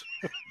bulls.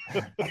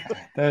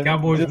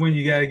 Cowboys win.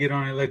 You got to get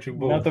on an electric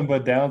bull. Nothing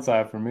but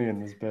downside for me in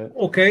this bet.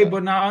 Okay,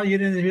 but now you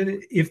didn't hear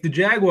it. If the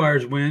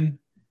Jaguars win,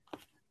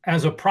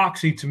 as a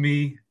proxy to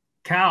me,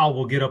 Cal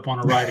will get up on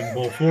a riding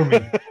bull for me.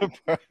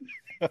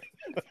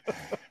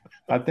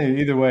 I think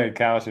either way,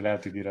 Cal should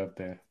have to get up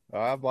there.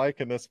 I'm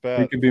liking this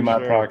bet. He could be my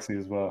proxy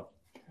as well.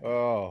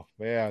 Oh,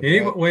 man.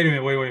 Wait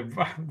a minute.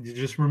 You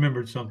just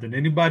remembered something.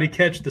 Anybody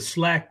catch the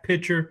Slack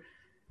picture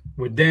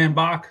with Dan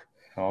Bach?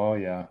 Oh,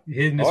 yeah.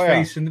 Hitting his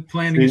face and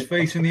planting his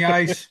face in the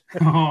ice.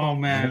 Oh,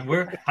 man.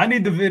 I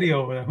need the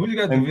video. Who's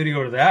got the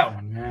video to that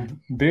one,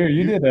 man? Beer,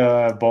 you did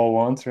a bowl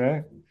once,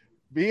 right?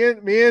 Me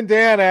and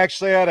Dan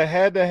actually had a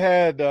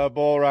head-to-head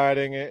bull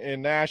riding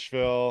in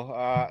Nashville.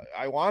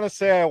 I want to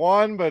say I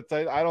won, but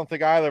I don't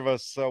think either of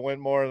us went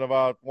more than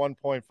about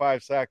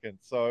 1.5 seconds.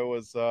 So it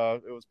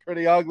was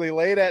pretty ugly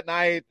late at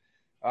night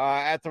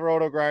at the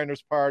Roto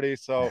Grinders party.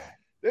 So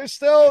there's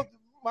still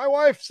my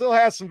wife still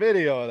has some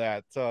video of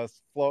that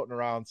floating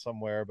around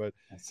somewhere. But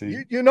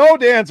you know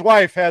Dan's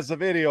wife has the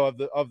video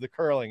of the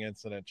curling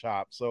incident,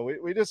 Chop. So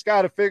we just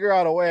got to figure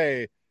out a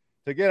way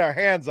to get our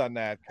hands on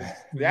that, because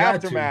the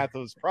aftermath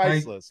was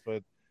priceless.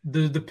 But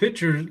the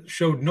picture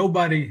showed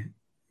nobody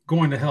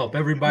going to help.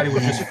 Everybody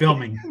was just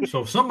filming.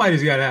 So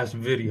somebody's got to have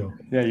some video.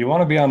 Yeah, you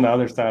want to be on the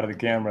other side of the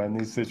camera in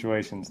these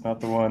situations, not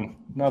the one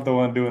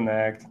doing the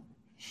act.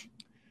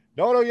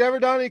 Noto, you ever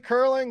done any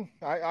curling?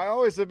 I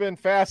always have been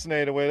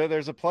fascinated with it.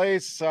 There's a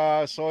place,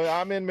 so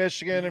I'm in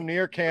Michigan, I'm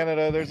near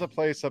Canada. There's a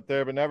place up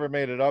there, but never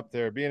made it up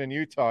there. Being in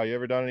Utah, you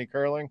ever done any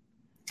curling?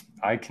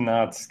 I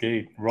cannot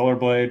skate,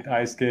 rollerblade,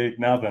 ice skate,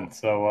 nothing.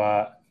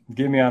 So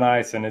get me on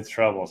ice and it's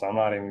trouble. So I'm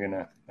not even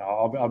gonna.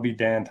 I'll be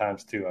Dan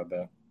times 2, I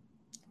bet.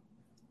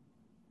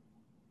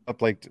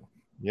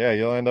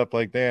 You'll end up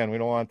like Dan. We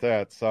don't want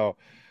that. So,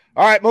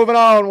 all right, moving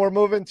on. We're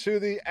moving to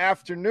the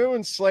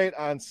afternoon slate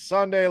on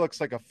Sunday.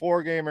 Looks like a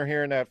 4-gamer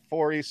here in that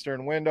 4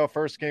 Eastern window.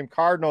 First game,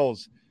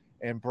 Cardinals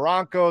and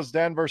Broncos.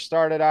 Denver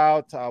started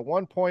out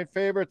 1-point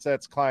favorites.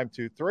 That's climbed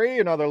to 3.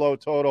 Another low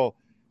total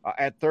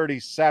at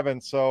 37.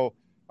 So.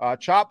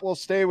 Chop will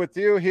stay with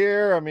you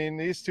here. I mean,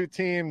 these two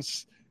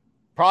teams,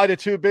 probably the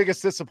 2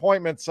 biggest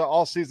disappointments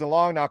all season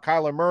long. Now,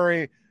 Kyler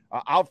Murray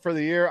out for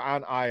the year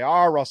on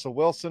IR. Russell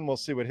Wilson, we'll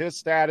see what his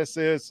status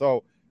is.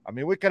 So, I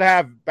mean, we could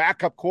have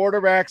backup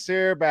quarterbacks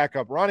here,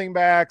 backup running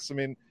backs. I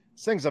mean,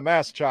 this thing's a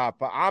mess, Chop.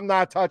 I'm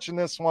not touching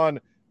this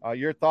one.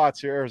 Your thoughts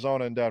here,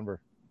 Arizona and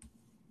Denver?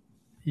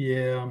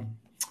 Yeah,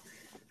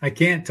 I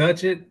can't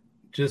touch it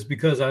just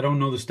because I don't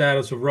know the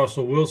status of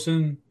Russell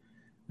Wilson.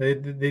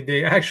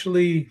 They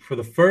actually, for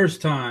the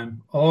first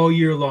time all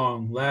year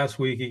long, last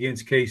week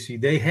against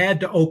KC, they had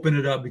to open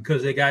it up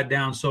because they got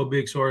down so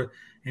big.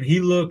 And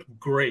he looked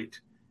great.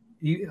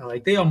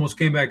 They almost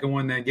came back and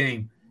won that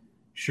game.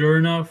 Sure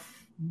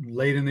enough,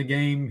 late in the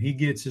game, he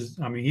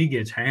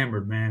gets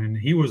hammered, man. And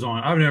he was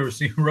on. I've never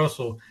seen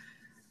Russell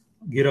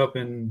get up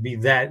and be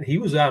that. He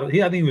was out. I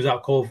think he was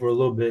out cold for a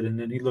little bit, and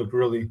then he looked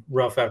really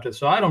rough after.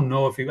 So I don't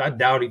know I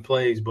doubt he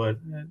plays, but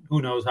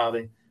who knows how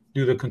they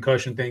do the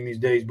concussion thing these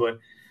days. But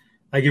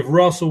like if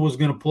Russell was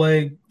going to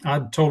play,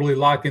 I'd totally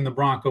lock in the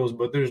Broncos,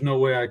 but there's no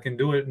way I can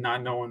do it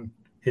not knowing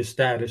his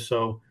status.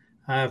 So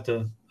I have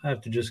to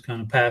just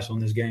kind of pass on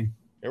this game.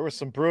 There were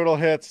some brutal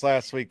hits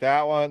last week.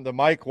 That one, the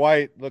Mike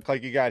White looked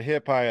like he got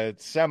hit by a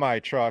semi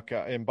truck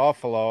in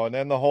Buffalo, and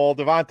then the whole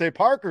Devontae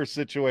Parker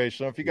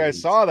situation. If you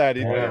guys saw that,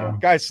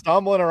 guy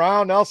stumbling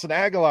around. Nelson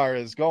Aguilar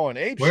is going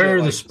apeshit. Where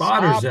are the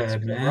spotters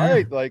at, man?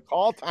 Right, like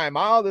call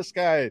timeout. This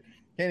guy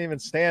can't even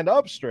stand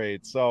up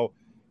straight. So.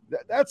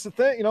 That's the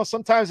thing,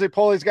 sometimes they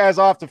pull these guys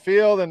off the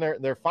field and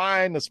they're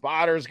fine. The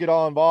spotters get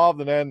all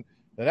involved, and then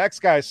the next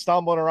guy's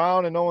stumbling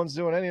around and no one's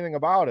doing anything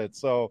about it.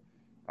 So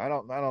I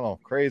don't know,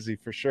 crazy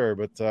for sure.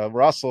 But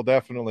Russell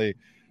definitely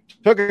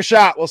took a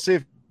shot. We'll see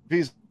if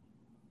he's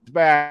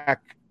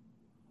back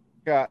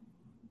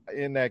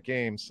in that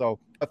game. So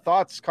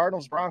thoughts,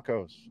 Cardinals,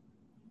 Broncos?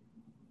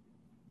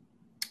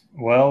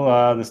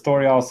 Well, the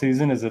story all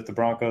season is if the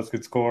Broncos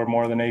could score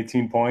more than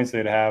 18 points,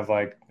 they'd have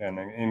like an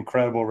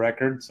incredible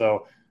record.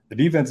 So the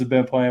defense has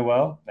been playing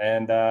well,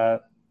 and I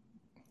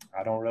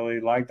don't really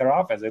like their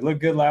offense. They looked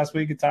good last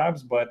week at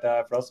times, but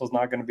if Russell's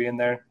not going to be in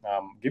there,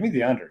 give me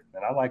the under,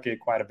 and I like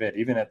it quite a bit,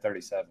 even at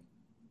 37.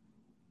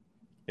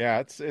 Yeah,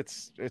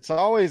 it's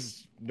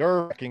always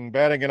nerve-wracking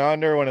betting an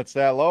under when it's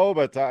that low,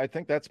 but I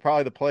think that's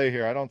probably the play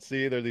here. I don't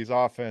see either of these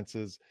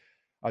offenses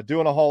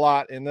doing a whole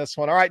lot in this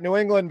one. All right, New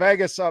England,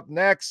 Vegas up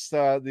next.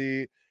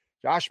 The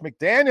Josh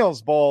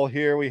McDaniels Bowl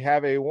here. We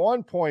have a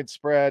 1-point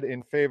spread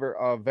in favor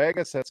of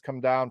Vegas. That's come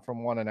down from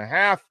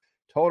 1.5.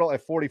 Total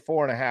at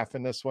 44.5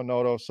 in this one,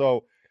 Noto.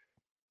 So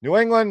New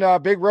England,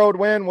 big road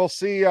win. We'll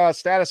see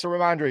status of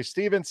Ramondre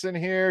Stevenson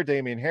here,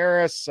 Damian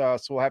Harris. So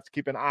we'll have to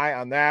keep an eye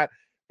on that.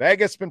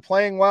 Vegas been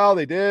playing well.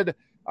 They did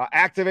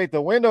activate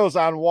the windows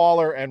on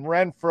Waller and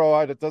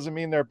Renfro. That doesn't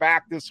mean they're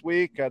back this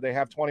week. They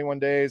have 21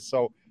 days.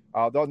 So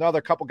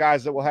another couple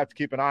guys that we'll have to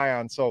keep an eye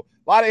on. So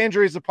a lot of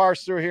injuries to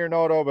parse through here,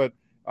 Noto, but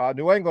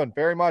New England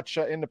very much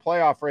in the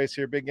playoff race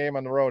here. Big game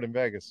on the road in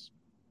Vegas.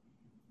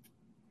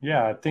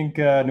 Yeah, I think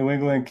New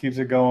England keeps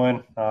it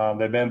going.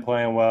 They've been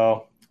playing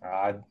well.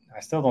 I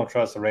still don't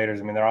trust the Raiders.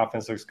 I mean, their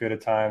offense looks good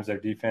at times. Their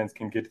defense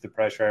can get to the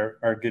pressure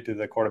or get to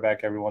the quarterback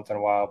every once in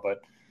a while,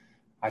 but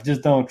I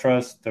just don't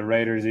trust the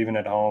Raiders even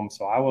at home.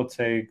 So I will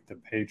take the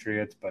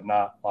Patriots, but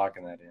not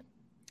locking that in.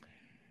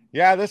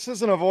 Yeah, this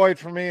is an avoid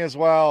for me as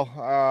well.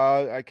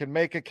 I can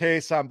make a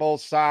case on both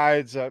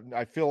sides.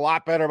 I feel a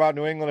lot better about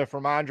New England if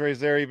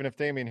Ramondre's there, even if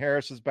Damian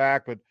Harris is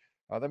back. But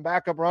then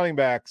backup running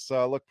backs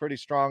look pretty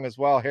strong as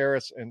well,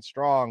 Harris and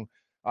Strong.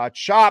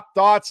 Chop,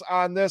 thoughts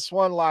on this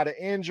one? A lot of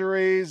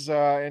injuries.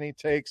 Any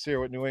takes here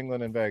with New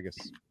England and Vegas?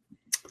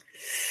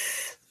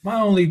 My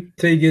only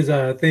take is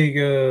I think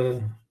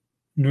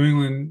New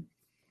England.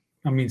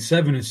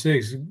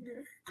 7-6.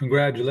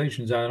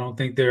 Congratulations. I don't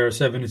think they're a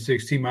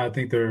 7-6 team. I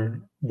think they're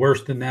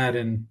worse than that,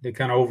 and they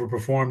kind of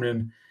overperformed.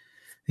 And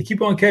they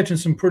keep on catching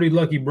some pretty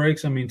lucky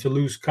breaks. To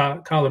lose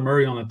Kyler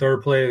Murray on the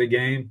third play of the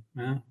game,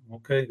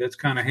 okay, that's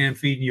kind of hand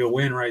feeding you a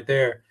win right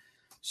there.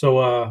 So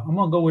I'm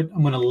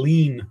gonna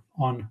lean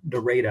on the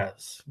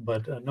Raiders,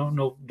 but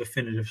no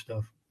definitive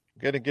stuff.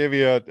 Going to give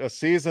you a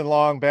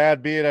season-long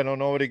bad beat. I don't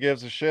know what he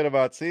gives a shit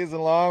about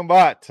season-long,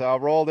 but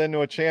rolled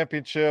into a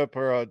championship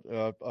or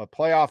a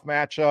playoff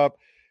matchup.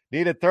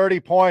 Needed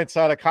 30 points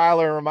out of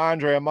Kyler and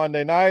Ramondre on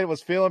Monday night.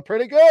 Was feeling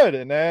pretty good.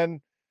 And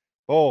then,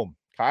 boom,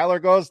 Kyler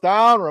goes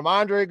down,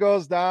 Ramondre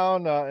goes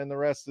down, and the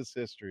rest is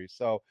history.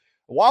 So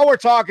while we're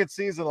talking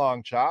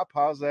season-long, Chop,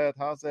 how's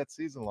that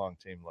season-long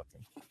team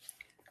looking?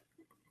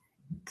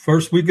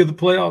 First week of the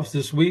playoffs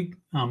this week.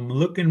 I'm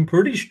looking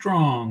pretty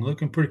strong.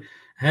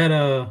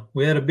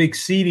 We had a big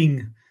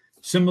seeding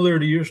similar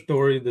to your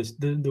story.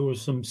 There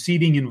was some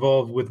seeding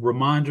involved with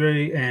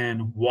Ramondre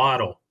and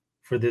Waddle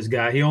for this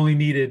guy. He only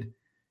needed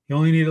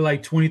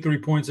like 23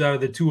 points out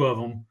of the two of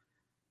them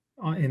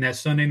in that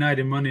Sunday night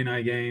and Monday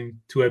night game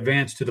to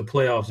advance to the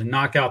playoffs and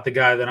knock out the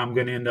guy that I'm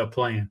going to end up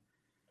playing.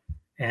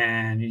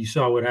 And you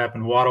saw what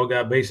happened. Waddle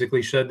got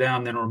basically shut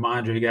down, then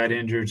Ramondre got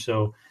injured.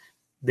 So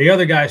the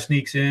other guy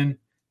sneaks in.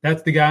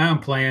 That's the guy I'm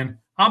playing.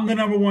 I'm the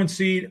number one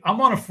seed.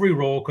 I'm on a free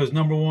roll because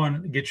number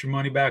one gets your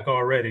money back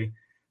already.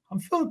 I'm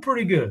feeling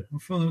pretty good. I'm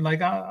feeling like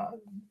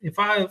if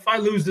I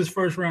lose this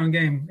first round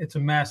game, it's a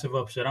massive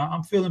upset.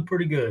 I'm feeling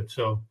pretty good.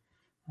 So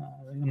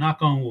knock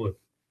on wood.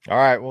 All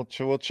right,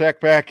 we'll check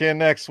back in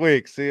next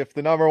week. See if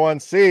the number one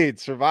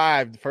seed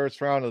survived the first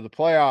round of the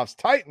playoffs.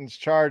 Titans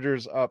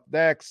Chargers up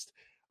next.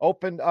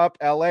 Opened up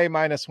LA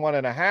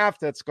 -1.5.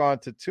 That's gone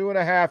to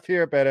 2.5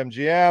 here at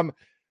BetMGM.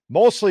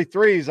 Mostly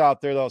threes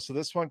out there though, so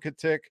this one could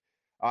tick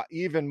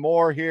even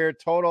more here.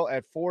 Total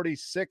at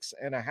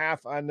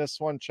 46.5 on this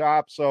one,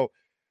 Chop. So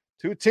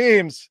two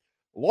teams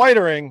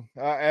loitering,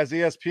 as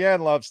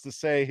ESPN loves to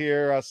say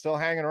here, still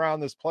hanging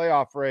around this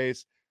playoff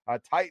race.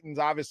 Titans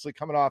obviously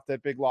coming off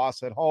that big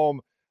loss at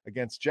home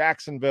against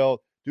Jacksonville.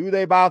 Do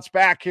they bounce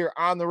back here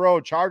on the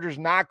road? Chargers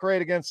not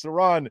great against the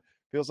run.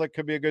 Feels like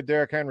could be a good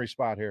Derrick Henry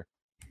spot here.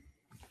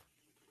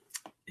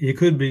 It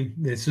could be.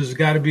 This has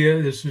got to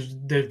be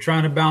they're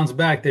trying to bounce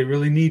back. They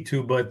really need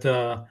to, but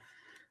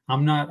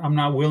I'm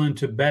not willing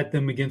to bet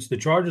them against the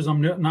Chargers. I'm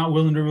not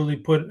willing to really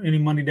put any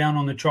money down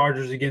on the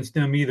Chargers against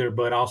them either.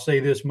 But I'll say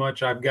this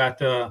much: I've got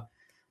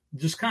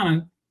just kind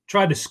of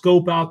tried to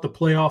scope out the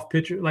playoff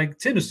picture. Like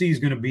Tennessee is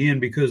going to be in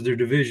because their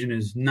division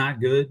is not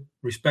good.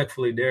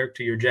 Respectfully, Derek,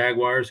 to your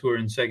Jaguars who are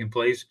in second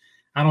place.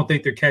 I don't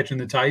think they're catching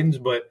the Titans,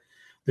 but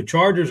the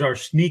Chargers are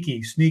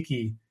sneaky.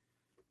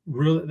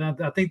 Really,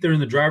 I think they're in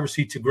the driver's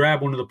seat to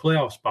grab one of the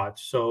playoff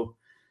spots. So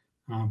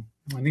I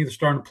think they're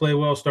starting to play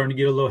well, starting to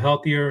get a little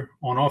healthier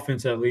on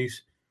offense at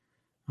least.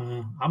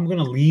 I'm going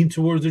to lean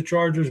towards the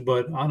Chargers,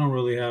 but I don't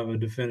really have a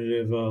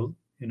definitive,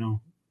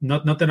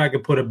 nothing I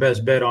could put a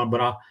best bet on.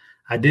 But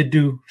I did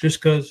do,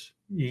 just because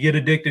you get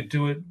addicted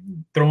to it,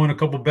 throw in a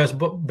couple best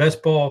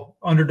ball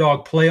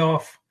underdog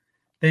playoff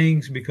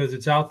things because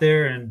it's out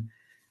there. And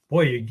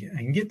boy, you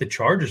can get the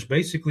Chargers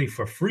basically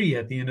for free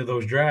at the end of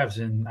those drafts,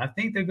 and I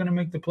think they're going to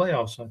make the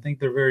playoffs. I think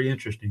they're very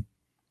interesting.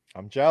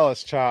 I'm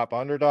jealous, Chop.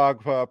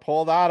 Underdog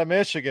pulled out of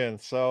Michigan,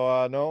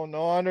 so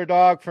no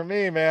underdog for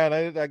me, man.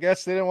 I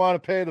guess they didn't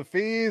want to pay the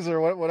fees or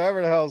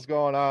whatever the hell's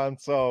going on.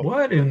 So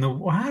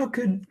how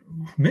could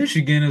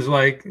Michigan is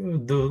like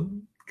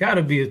got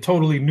to be a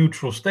totally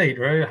neutral state,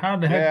 right? How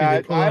the heck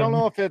did they pull I don't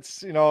know if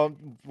it's,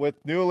 with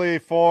newly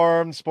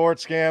formed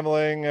sports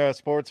gambling,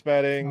 sports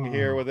betting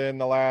here within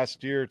the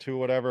last year or two,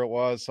 whatever it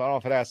was. So I don't know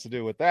if it has to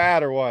do with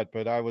that or what,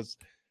 but I was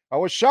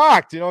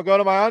shocked, go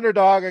to my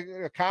underdog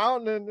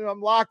account and I'm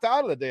locked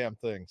out of the damn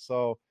thing.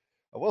 So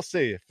we'll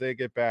see if they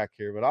get back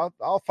here, but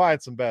I'll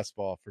find some best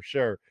ball for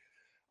sure.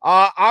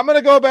 I'm going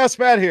to go best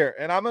bet here,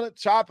 and I'm going to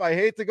Chop. I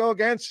hate to go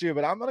against you,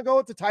 but I'm going to go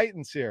with the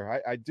Titans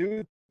here. I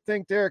do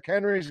think Derrick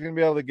Henry is going to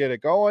be able to get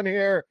it going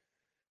here.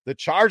 The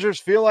Chargers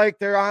feel like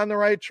they're on the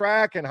right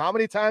track. And how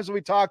many times have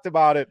we talked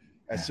about it?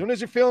 As soon as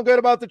you're feeling good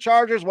about the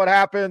Chargers, what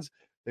happens?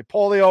 They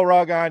pull the old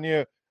rug on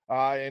you,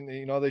 and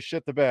they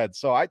shit the bed.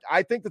 So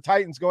I think the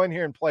Titans go in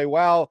here and play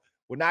well.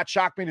 Would not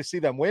shock me to see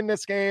them win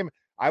this game.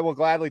 I will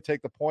gladly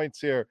take the points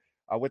here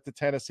with the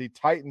Tennessee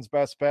Titans.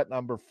 Best bet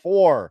number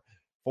 4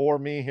 for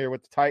me here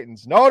with the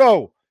Titans.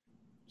 No.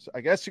 So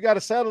I guess you got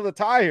to settle the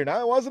tie here. Now,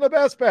 it wasn't a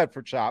best bet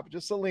for Chop,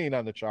 just a lean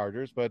on the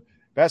Chargers, but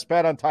best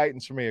bet on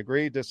Titans for me.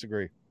 Agree,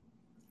 disagree?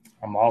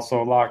 I'm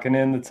also locking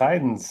in the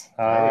Titans.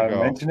 I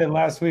mentioned it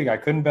last week. I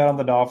couldn't bet on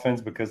the Dolphins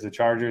because the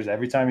Chargers,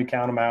 every time you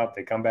count them out,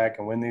 they come back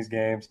and win these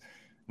games.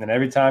 And then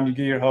every time you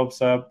get your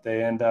hopes up,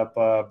 they end up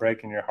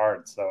breaking your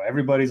heart. So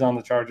everybody's on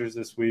the Chargers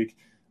this week.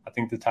 I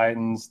think the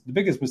Titans, the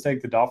biggest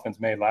mistake the Dolphins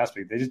made last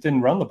week, they just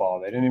didn't run the ball.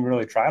 They didn't even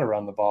really try to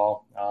run the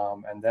ball.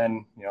 And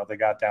then, they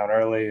got down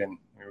early and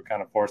we were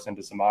kind of forced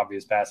into some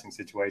obvious passing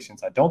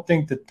situations. I don't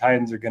think the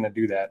Titans are going to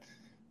do that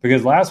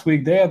because last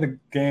week they had the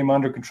game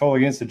under control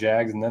against the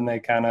Jags, and then they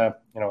kind of,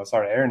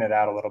 started airing it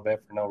out a little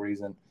bit for no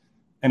reason.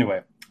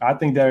 Anyway, I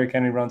think Derrick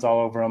Henry runs all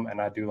over them,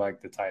 and I do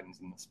like the Titans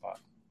in this spot.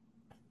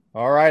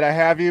 All right, I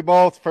have you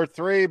both for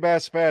 3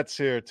 best bets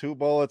here. 2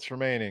 bullets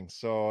remaining.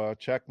 So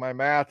check my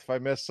math. If I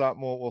miss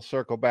something, we'll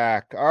circle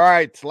back. All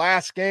right,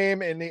 last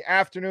game in the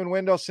afternoon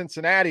window,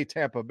 Cincinnati,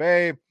 Tampa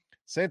Bay.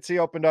 Cincy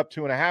opened up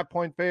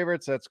 2.5-point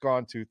favorites. That's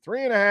gone to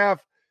 3.5.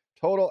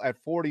 Total at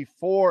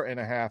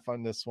 44.5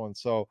 on this one.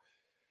 So,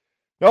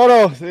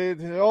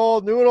 the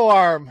old noodle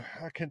arm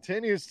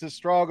continues to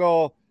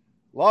struggle.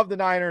 Love the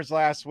Niners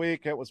last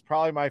week. It was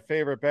probably my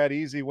favorite bet.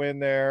 Easy win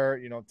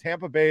there.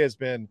 Tampa Bay has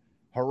been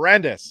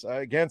horrendous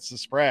against the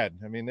spread.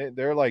 I mean,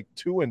 they're like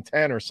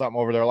 2-10 or something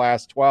over their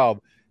last 12.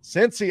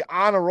 Cincy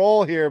on a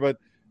roll here, but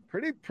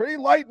pretty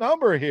light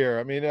number here.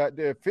 I mean,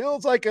 it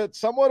feels like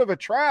somewhat of a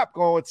trap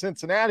going with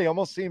Cincinnati.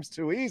 Almost seems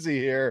too easy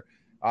here.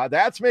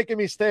 That's making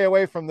me stay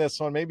away from this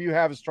one. Maybe you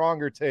have a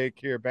stronger take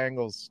here,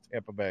 Bengals,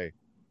 Tampa Bay.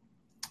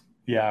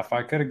 Yeah, if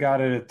I could have got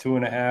it at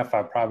 2.5,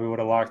 I probably would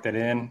have locked it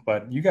in.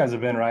 But you guys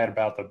have been right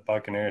about the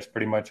Buccaneers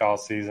pretty much all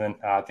season.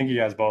 I think you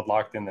guys both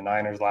locked in the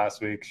Niners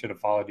last week. Should have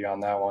followed you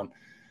on that one.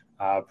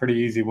 Pretty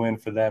easy win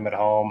for them at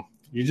home.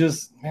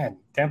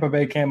 Tampa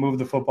Bay can't move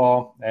the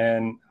football,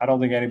 and I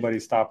don't think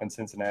anybody's stopping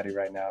Cincinnati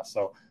right now.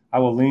 So I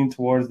will lean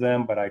towards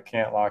them, but I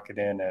can't lock it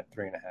in at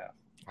 3.5.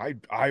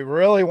 I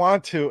really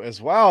want to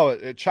as well.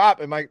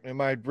 Chop, am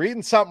I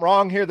reading something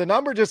wrong here? The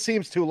number just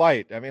seems too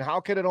light. I mean, how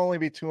could it only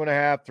be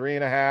 2.5,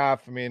 3.5?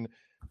 I mean,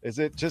 is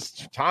it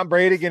just Tom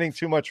Brady getting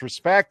too much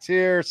respect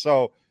here?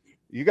 So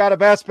you got a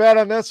best bet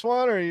on this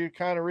one, or are you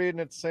kind of reading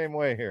it the same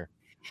way here?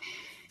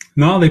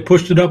 No, they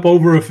pushed it up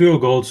over a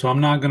field goal, so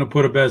I'm not going to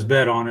put a best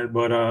bet on it.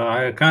 But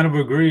I kind of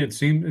agree. It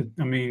seemed,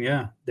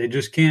 they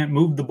just can't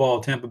move the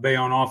ball. Tampa Bay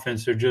on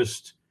offense,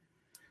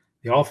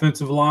 the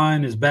offensive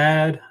line is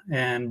bad,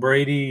 and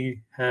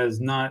Brady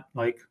has not,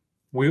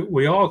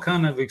 we all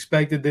kind of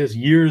expected this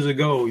years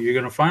ago. You're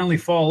going to finally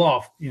fall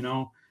off,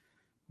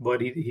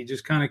 but he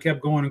just kind of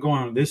kept going and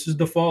going. This is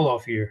the fall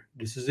off year.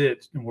 This is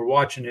it, and we're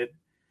watching it.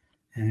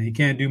 And he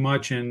can't do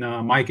much, and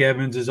Mike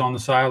Evans is on the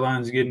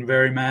sidelines getting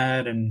very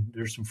mad, and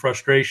there's some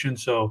frustration.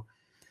 So,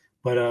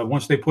 but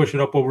once they push it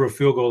up over a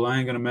field goal, I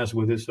ain't going to mess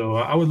with it. So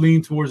I would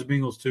lean towards the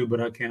Bengals too,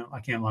 but I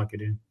can't lock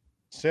it in.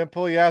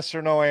 Simple yes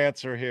or no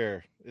answer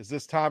here. Is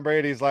this Tom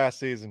Brady's last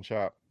season,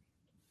 Chop?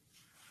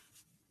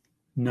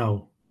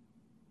 No.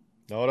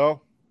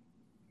 No?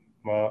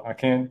 Well, I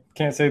can't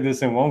say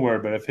this in one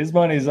word, but if his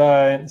money's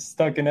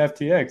stuck in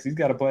FTX, he's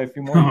got to play a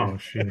few more. Oh,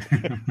 shit.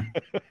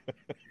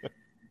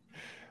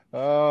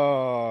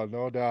 Oh,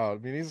 no doubt. I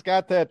mean, he's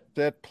got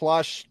that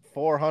plush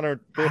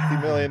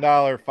 $450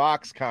 million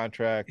Fox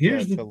contract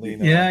to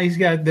lean on. Yeah, he's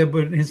got that,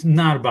 but it's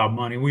not about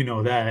money. We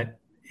know that.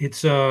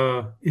 It's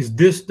is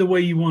this the way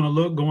you want to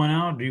look going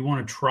out? Do you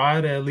want to try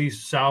to at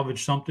least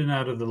salvage something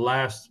out of the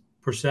last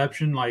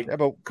perception?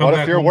 But what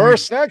if you're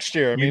worse next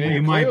year? I mean,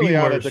 you might be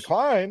on a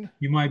decline.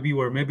 You might be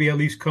worse. Maybe at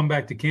least come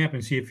back to camp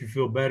and see if you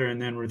feel better,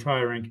 and then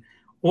retiring,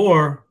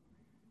 or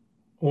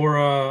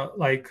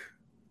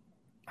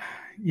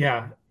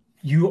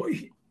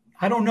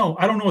I don't know.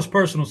 I don't know his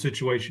personal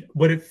situation,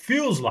 but it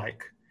feels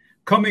like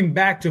coming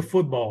back to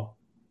football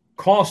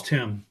cost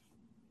him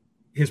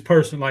his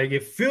person.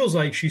 It feels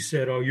like she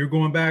said, "Oh, you're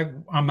going back.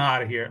 I'm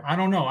out of here." I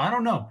don't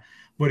know.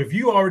 But if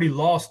you already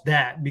lost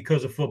that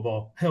because of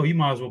football, hell, you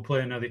might as well play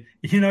another.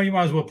 You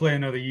might as well play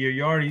another year.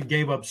 You already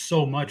gave up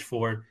so much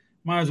for it.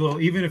 Might as well,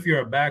 even if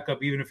you're a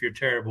backup, even if you're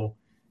terrible.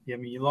 I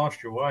mean, you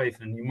lost your wife,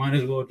 and you might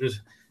as well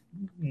just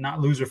not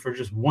lose her for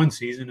just one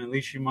season. At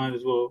least you might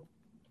as well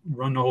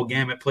run the whole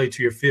gamut, play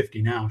to your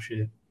 50 now.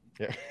 Shit.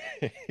 Yeah.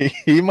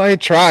 He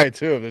might try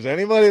too. If there's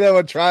anybody that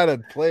would try to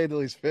play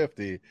till he's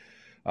 50,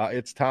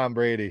 it's Tom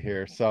Brady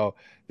here. So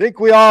I think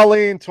we all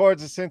lean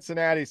towards the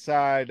Cincinnati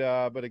side.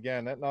 But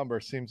again, that number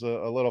seems a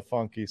little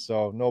funky.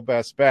 So no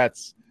best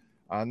bets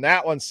on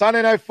that one.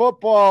 Sunday Night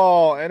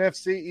Football,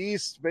 NFC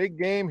East, big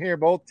game here.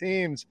 Both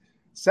teams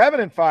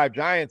 7-5.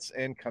 Giants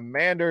and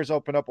Commanders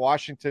open up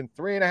Washington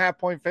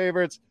 3.5-point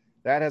favorites.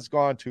 That has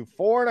gone to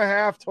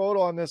 4.5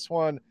 total on this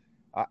one.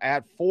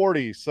 At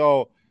 40.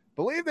 So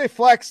believe they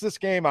flex this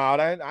game out.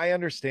 I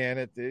understand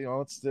it.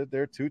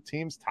 They're two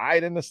teams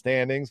tied in the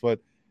standings, but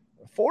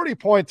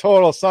 40-point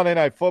total Sunday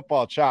Night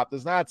Football, Chop,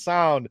 does not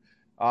sound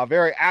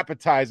very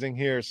appetizing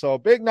here. So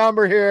big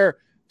number here.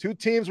 Two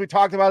teams, we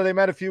talked about it, they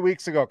met a few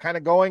weeks ago, kind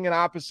of going in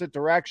opposite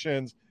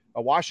directions.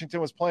 Washington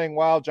was playing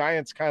well.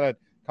 Giants kind of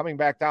coming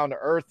back down to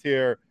earth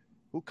here.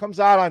 Who comes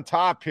out on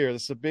top here?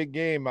 This is a big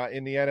game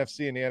in the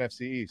NFC and the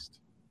NFC East.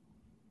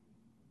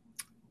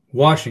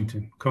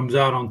 Washington comes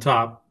out on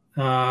top.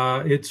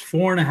 It's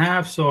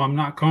 4.5, so I'm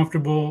not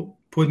comfortable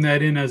putting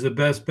that in as a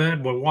best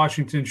bet, but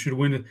Washington should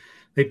win it.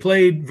 They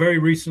played very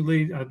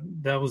recently.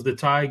 That was the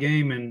tie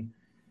game, and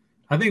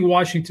I think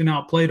Washington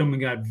outplayed them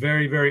and got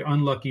very, very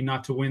unlucky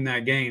not to win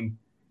that game.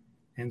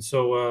 And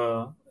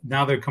so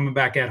now they're coming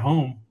back at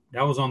home.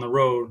 That was on the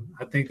road.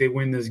 I think they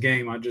win this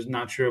game. I'm just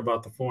not sure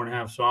about the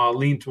 4.5, so I'll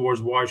lean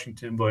towards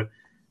Washington, but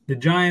the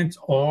Giants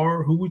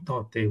are who we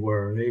thought they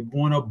were. They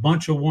won a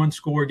bunch of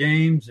one-score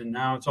games, and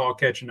now it's all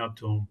catching up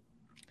to them.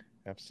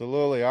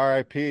 Absolutely.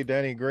 R.I.P.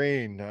 Denny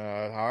Green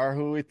are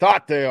who we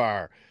thought they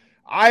are.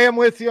 I am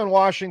with you in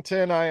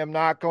Washington. I am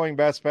not going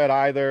best bet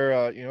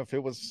either. If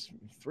it was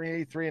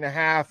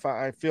 3.5,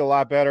 I feel a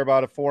lot better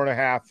about a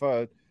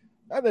 4.5.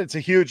 Not that it's a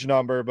huge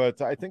number,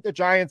 but I think the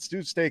Giants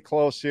do stay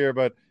close here.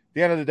 But at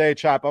the end of the day,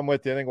 Chop, I'm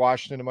with you. I think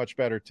Washington a much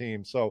better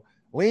team. So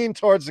lean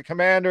towards the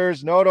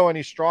Commanders. Noto,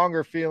 any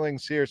stronger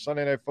feelings here?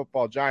 Sunday Night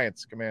Football,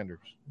 Giants, Commanders.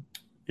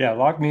 Yeah,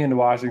 lock me into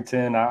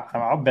Washington.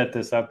 I'll bet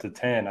this up to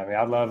 10. I mean,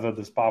 I love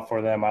the spot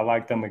for them. I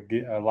like them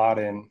a lot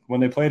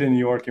when they played in New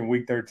York in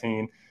Week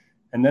 13,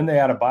 and then they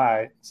had a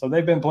bye. So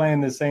they've been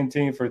playing the same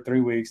team for 3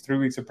 weeks, 3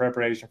 weeks of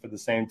preparation for the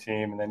same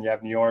team. And then you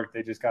have New York.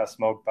 They just got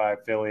smoked by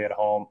Philly at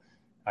home.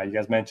 You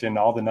guys mentioned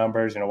all the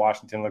numbers.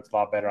 Washington looks a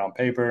lot better on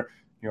paper.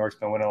 New York's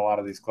been winning a lot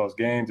of these close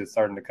games. It's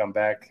starting to come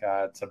back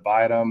to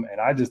bite them. And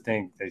I just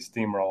think they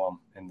steamroll them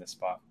in this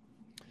spot.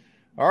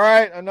 All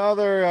right,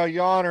 another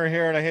yawner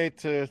here, and I hate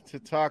to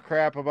talk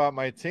crap about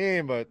my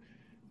team, but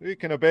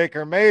speaking of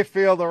Baker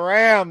Mayfield, the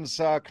Rams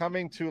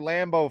coming to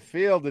Lambeau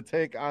Field to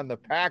take on the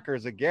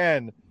Packers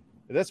again.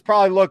 This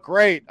probably looked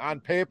great on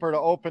paper to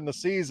open the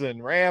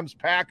season. Rams,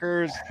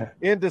 Packers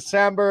in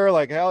December,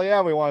 like hell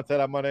yeah, we want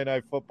that on Monday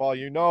Night Football.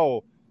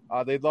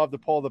 They'd love to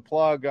pull the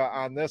plug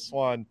on this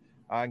one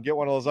and get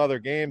one of those other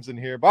games in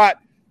here. But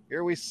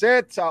here we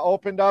sit,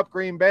 opened up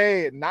Green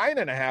Bay,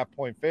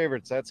 9.5-point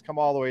favorites. That's come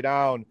all the way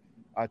down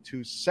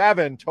to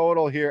 7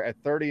 total here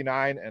at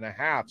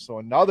 39.5. So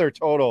another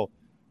total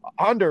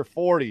under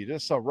 40.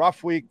 Just a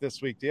rough week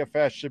this week.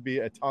 DFS should be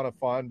a ton of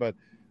fun, but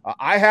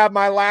I have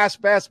my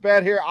last best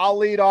bet here. I'll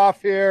lead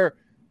off here.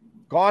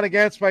 Gone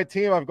against my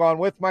team. I've gone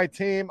with my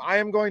team. I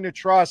am going to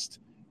trust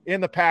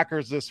in the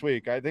Packers this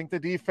week. I think the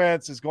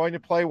defense is going to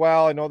play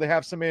well. I know they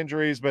have some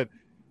injuries, but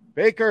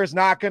Baker is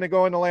not going to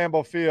go into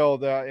Lambeau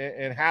Field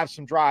and have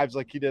some drives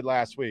like he did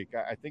last week.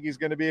 I think he's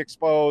going to be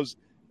exposed.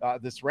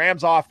 This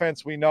Rams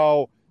offense, we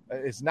know,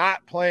 is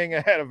not playing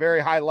at a very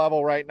high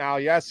level right now.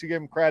 Yes, you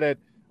give him credit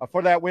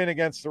for that win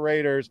against the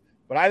Raiders,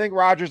 but I think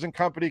Rodgers and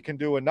company can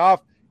do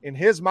enough. In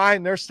his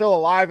mind, they're still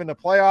alive in the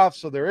playoffs,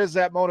 so there is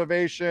that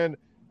motivation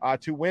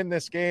to win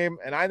this game,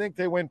 and I think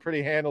they win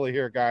pretty handily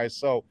here, guys.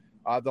 So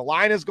the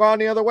line has gone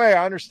the other way.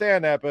 I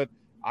understand that, but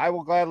I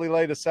will gladly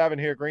lay the 7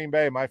 here. Green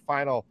Bay, my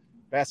final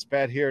best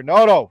bet here.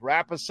 Noto,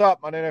 wrap us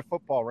up. Monday Night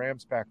Football,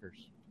 Rams,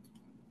 Packers.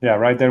 Yeah,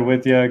 right there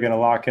with you. Going to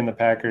lock in the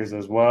Packers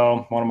as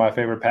well. One of my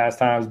favorite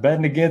pastimes,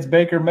 betting against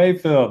Baker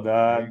Mayfield.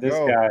 This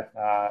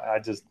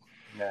guy,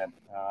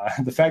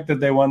 the fact that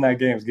they won that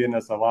game is getting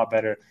us a lot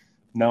better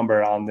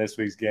number on this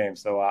week's game.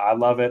 So I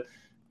love it.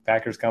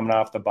 Packers coming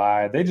off the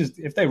bye.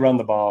 If they run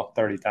the ball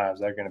 30 times,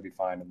 they're going to be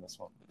fine in this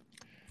one.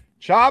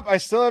 Chop, I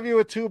still have you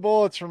with 2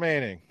 bullets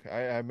remaining.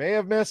 I may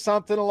have missed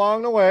something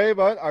along the way,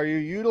 but are you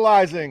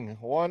utilizing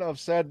one of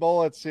said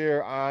bullets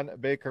here on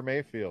Baker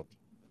Mayfield?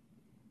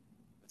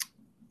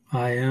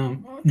 I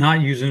am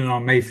not using it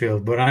on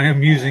Mayfield, but I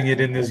am using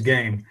it in this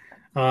game.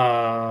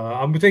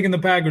 I'm taking the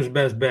Packers'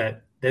 best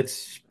bet.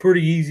 That's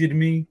pretty easy to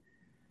me.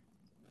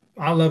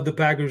 I love the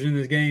Packers in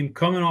this game,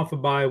 coming off a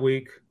bye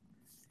week.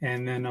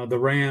 And then the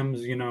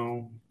Rams,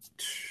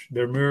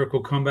 their miracle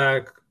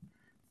comeback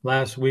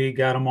last week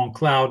got them on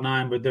cloud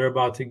 9, but they're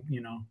about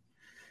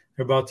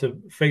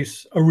to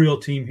face a real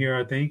team here,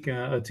 I think,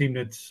 a team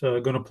that's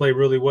going to play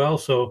really well.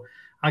 So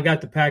I got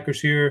the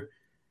Packers here.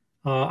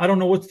 I don't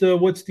know what's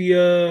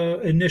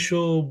the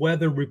initial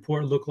weather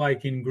report look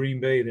like in Green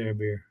Bay there,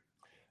 Beer.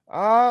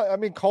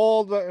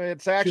 Cold.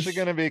 It's actually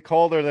going to be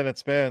colder than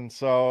it's been.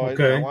 So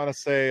okay. I want to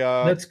say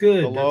that's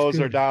good. The lows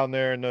are down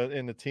there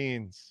in the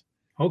teens.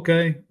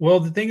 Okay. Well,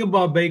 the thing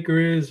about Baker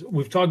is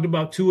we've talked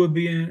about Tua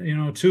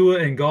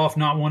and Goff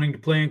not wanting to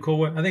play in cold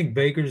weather. I think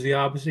Baker's the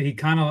opposite. He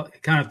kind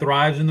of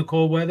thrives in the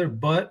cold weather,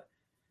 but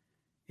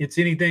it's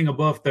anything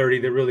above 30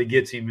 that really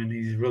gets him, and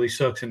he really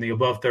sucks in the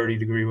above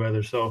 30-degree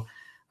weather. So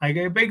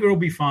Baker will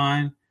be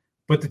fine,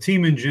 but the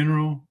team in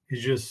general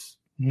is just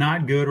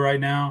not good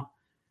right now.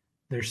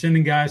 They're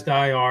sending guys to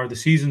IR. The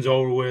season's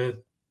over with.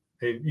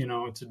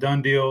 It's a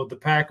done deal. The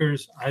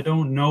Packers, I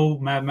don't know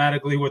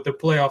mathematically what their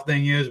playoff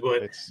thing is,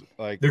 but it's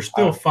they're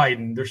still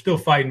fighting. They're still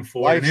fighting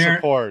for life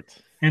support.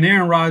 And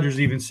Aaron Rodgers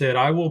even said,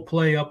 "I will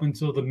play up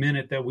until the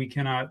minute that we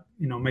cannot,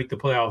 make the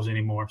playoffs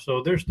anymore."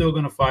 So they're still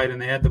going to fight, and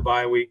they had the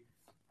bye week.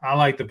 I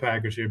like the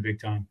Packers here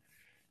big time.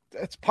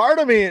 It's part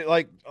of me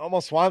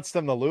almost wants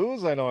them to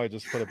lose. I know I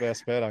just put a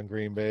best bet on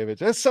Green Bay, but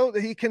just so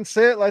that he can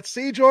sit. Let's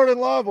see Jordan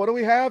Love. What do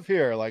we have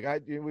here?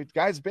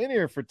 Guy's been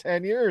here for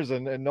 10 years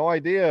and no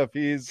idea if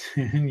he's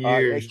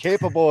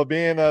capable of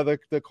being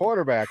the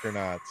quarterback or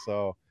not.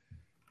 So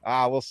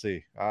we'll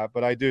see.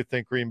 But I do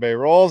think Green Bay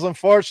rolls,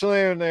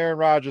 unfortunately, and the Aaron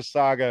Rodgers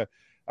saga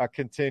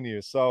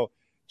continues. So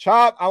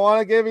Chop, I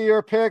want to give you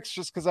your picks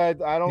just because I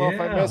don't know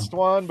if I missed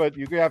one, but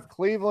you have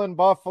Cleveland,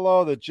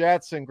 Buffalo, the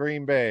Jets, and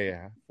Green Bay.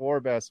 4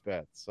 best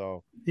bets.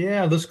 So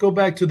let's go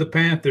back to the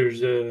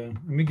Panthers.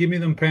 Give me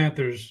them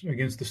Panthers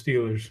against the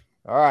Steelers.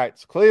 All right,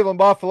 it's Cleveland,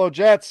 Buffalo,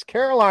 Jets,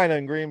 Carolina,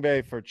 and Green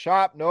Bay for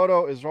Chop.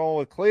 Noto is rolling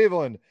with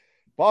Cleveland,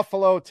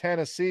 Buffalo,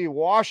 Tennessee,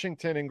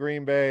 Washington, and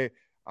Green Bay.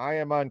 I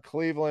am on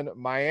Cleveland,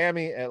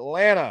 Miami,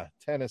 Atlanta,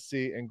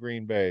 Tennessee, and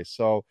Green Bay.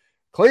 So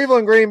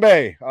Cleveland, Green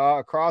Bay,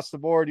 across the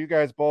board. You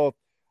guys both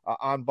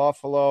on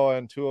Buffalo,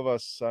 and two of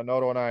us,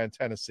 Noto and I, in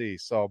Tennessee.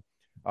 So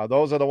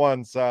those are the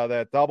ones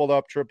that doubled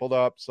up, tripled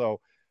up.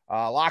 So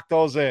lock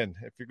those in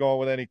if you're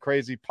going with any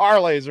crazy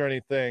parlays or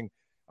anything.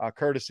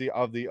 Courtesy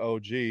of the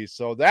OG.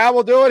 So that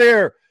will do it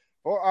here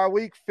for our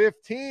Week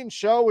 15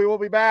 show. We will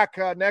be back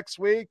next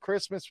week.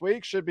 Christmas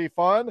week should be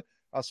fun.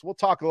 So we'll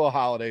talk a little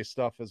holiday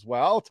stuff as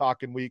well,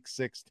 talking Week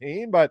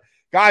 16. But,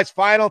 guys,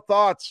 final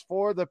thoughts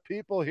for the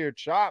people here.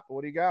 Chop,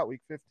 what do you got, Week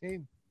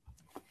 15?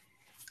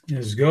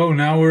 Let's go.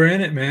 Now we're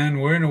in it, man.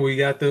 We're in it. We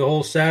got the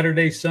whole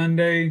Saturday,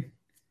 Sunday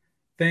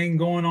thing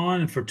going on,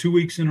 and for 2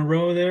 weeks in a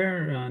row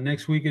there.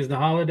 Next week is the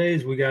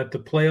holidays. We got the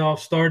playoffs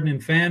starting in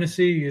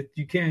fantasy.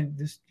 You can't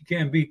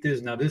beat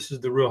this. Now this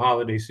is the real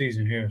holiday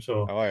season here,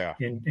 so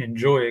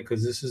enjoy it,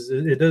 because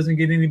it doesn't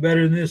get any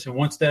better than this. And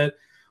once that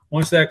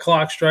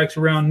clock strikes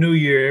around New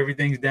Year,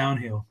 everything's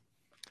downhill.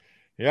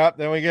 Yep.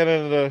 Then we get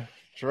into the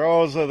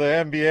throes of the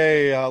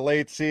NBA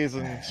late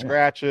season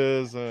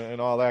scratches and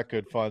all that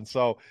good fun.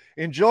 So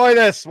enjoy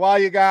this while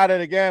you got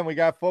it. Again, we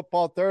got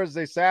football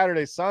Thursday,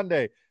 Saturday,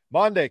 Sunday,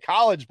 Monday,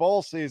 college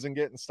bowl season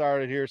getting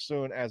started here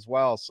soon as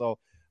well. So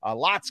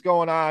lots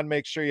going on.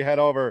 Make sure you head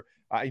over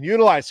and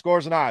utilize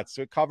Scores and Odds.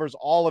 So it covers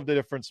all of the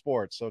different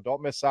sports. So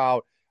don't miss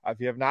out. If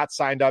you have not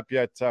signed up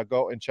yet,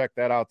 go and check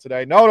that out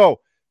today. Noto,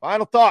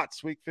 final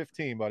thoughts, Week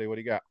 15, buddy. What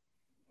do you got?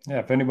 Yeah,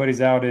 if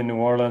anybody's out in New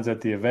Orleans at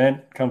the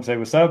event, come say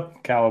what's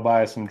up. Cal will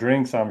buy us some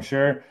drinks, I'm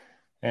sure.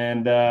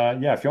 And,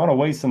 if you want to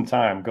waste some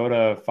time, go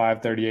to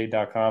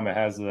 538.com. It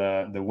has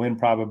the win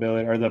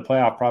probability or the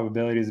playoff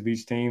probabilities of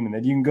each team. And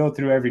then you can go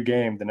through every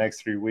game the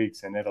next 3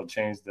 weeks, and it'll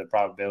change the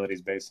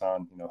probabilities based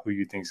on, who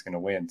you think is going to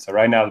win. So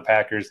right now the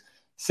Packers,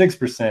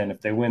 6%.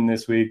 If they win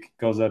this week, it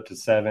goes up to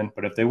 7.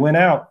 But if they win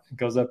out, it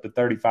goes up to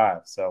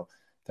 35. So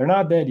they're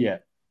not dead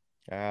yet.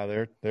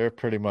 They're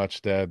pretty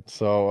much dead.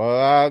 So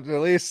at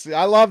least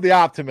I love the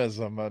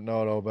optimism,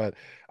 Noto. But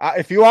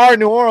if you are in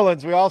New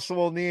Orleans, we also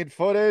will need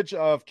footage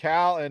of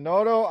Cal and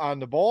Noto on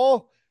the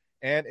bowl.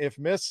 And if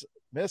Mrs.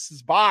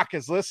 Bach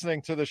is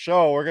listening to the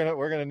show, we're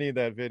gonna need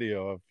that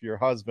video of your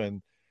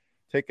husband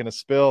taking a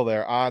spill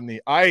there on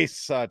the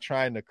ice,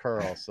 trying to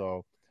curl.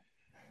 So,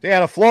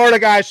 Dan, a Florida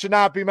guy should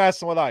not be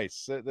messing with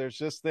ice. There's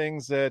just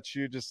things that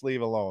you just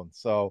leave alone.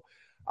 So.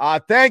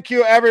 Thank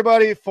you,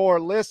 everybody, for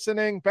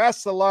listening.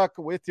 Best of luck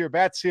with your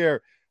bets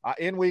here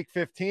in Week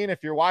 15.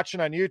 If you're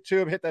watching on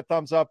YouTube, hit that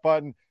thumbs up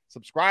button.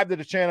 Subscribe to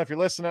the channel if you're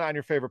listening on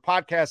your favorite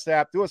podcast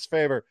app. Do us a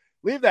favor.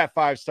 Leave that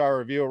 5-star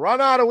review. Run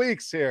out of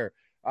weeks here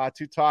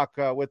to talk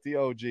with the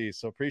OG.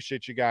 So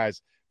appreciate you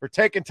guys for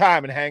taking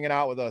time and hanging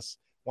out with us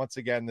once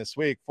again this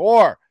week.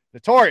 For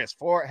Notorious,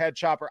 for Head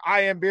Chopper,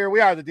 I am Beer. We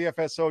are the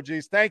DFS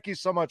OGs. Thank you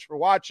so much for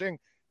watching.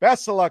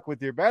 Best of luck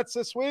with your bets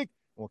this week.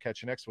 We'll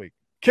catch you next week.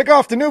 Kick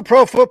off the new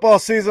pro football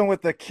season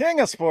with the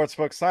king of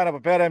sportsbooks. Sign up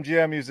at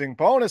BetMGM using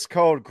bonus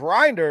code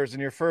GRINDERS,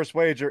 and your first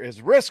wager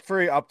is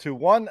risk-free up to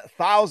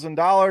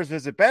 $1,000.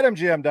 Visit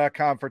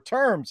BetMGM.com for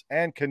terms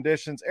and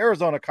conditions.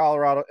 Arizona,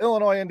 Colorado,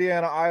 Illinois,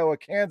 Indiana, Iowa,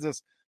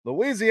 Kansas,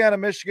 Louisiana,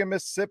 Michigan,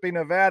 Mississippi,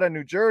 Nevada,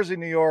 New Jersey,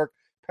 New York,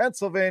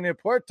 Pennsylvania,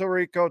 Puerto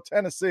Rico,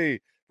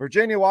 Tennessee,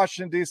 Virginia,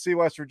 Washington, D.C.,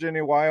 West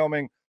Virginia,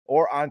 Wyoming,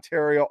 or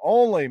Ontario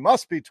only.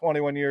 Must be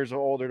 21 years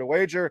or older to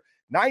wager.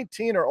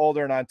 19 or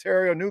older in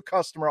Ontario. New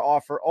customer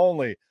offer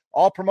only.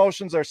 All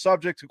promotions are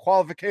subject to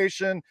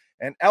qualification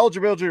and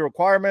eligibility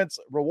requirements.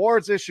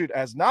 Rewards issued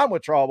as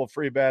non-withdrawable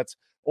free bets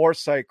or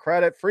site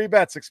credit. Free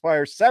bets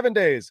expire 7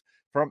 days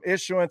from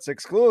issuance.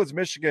 Excludes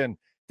Michigan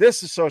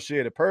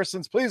disassociated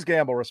persons. Please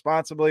gamble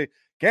responsibly.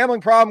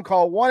 Gambling problem?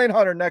 Call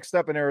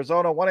 1-800-NEXT-STEP in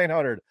Arizona.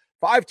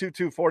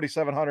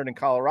 1-800-522-4700 in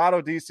Colorado,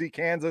 D.C.,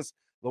 Kansas,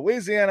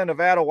 Louisiana,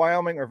 Nevada,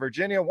 Wyoming, or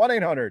Virginia.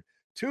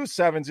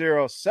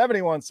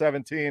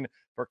 1-800-270-7117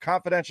 for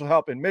confidential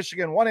help in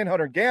Michigan.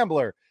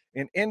 1-800-GAMBLER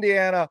in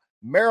Indiana,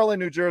 Maryland,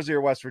 New Jersey, or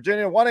West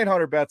Virginia.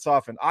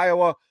 1-800-BETS-OFF in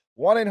Iowa.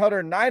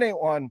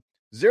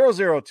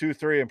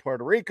 1-800-981-0023 in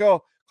Puerto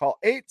Rico. Call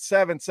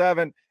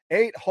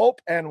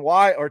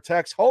 877-8-HOPE-NY or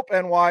text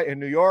HOPE-NY in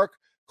New York.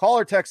 Call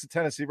or text the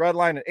Tennessee Red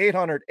Line at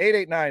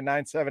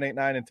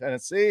 800-889-9789 in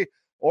Tennessee,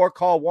 or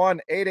call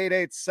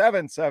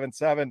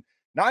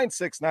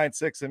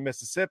 1-888-777-9696 in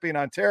Mississippi and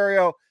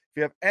Ontario. If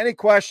you have any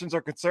questions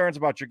or concerns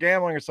about your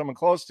gambling or someone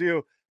close to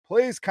you,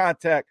 please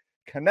contact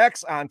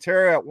Connects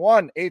Ontario at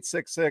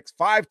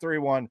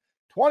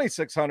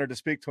 1-866-531-2600 to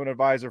speak to an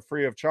advisor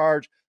free of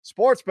charge.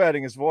 Sports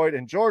betting is void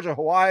in Georgia,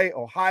 Hawaii,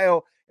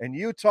 Ohio, and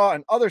Utah,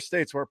 and other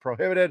states where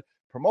prohibited.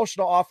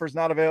 Promotional offers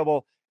not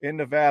available in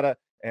Nevada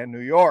and New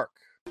York.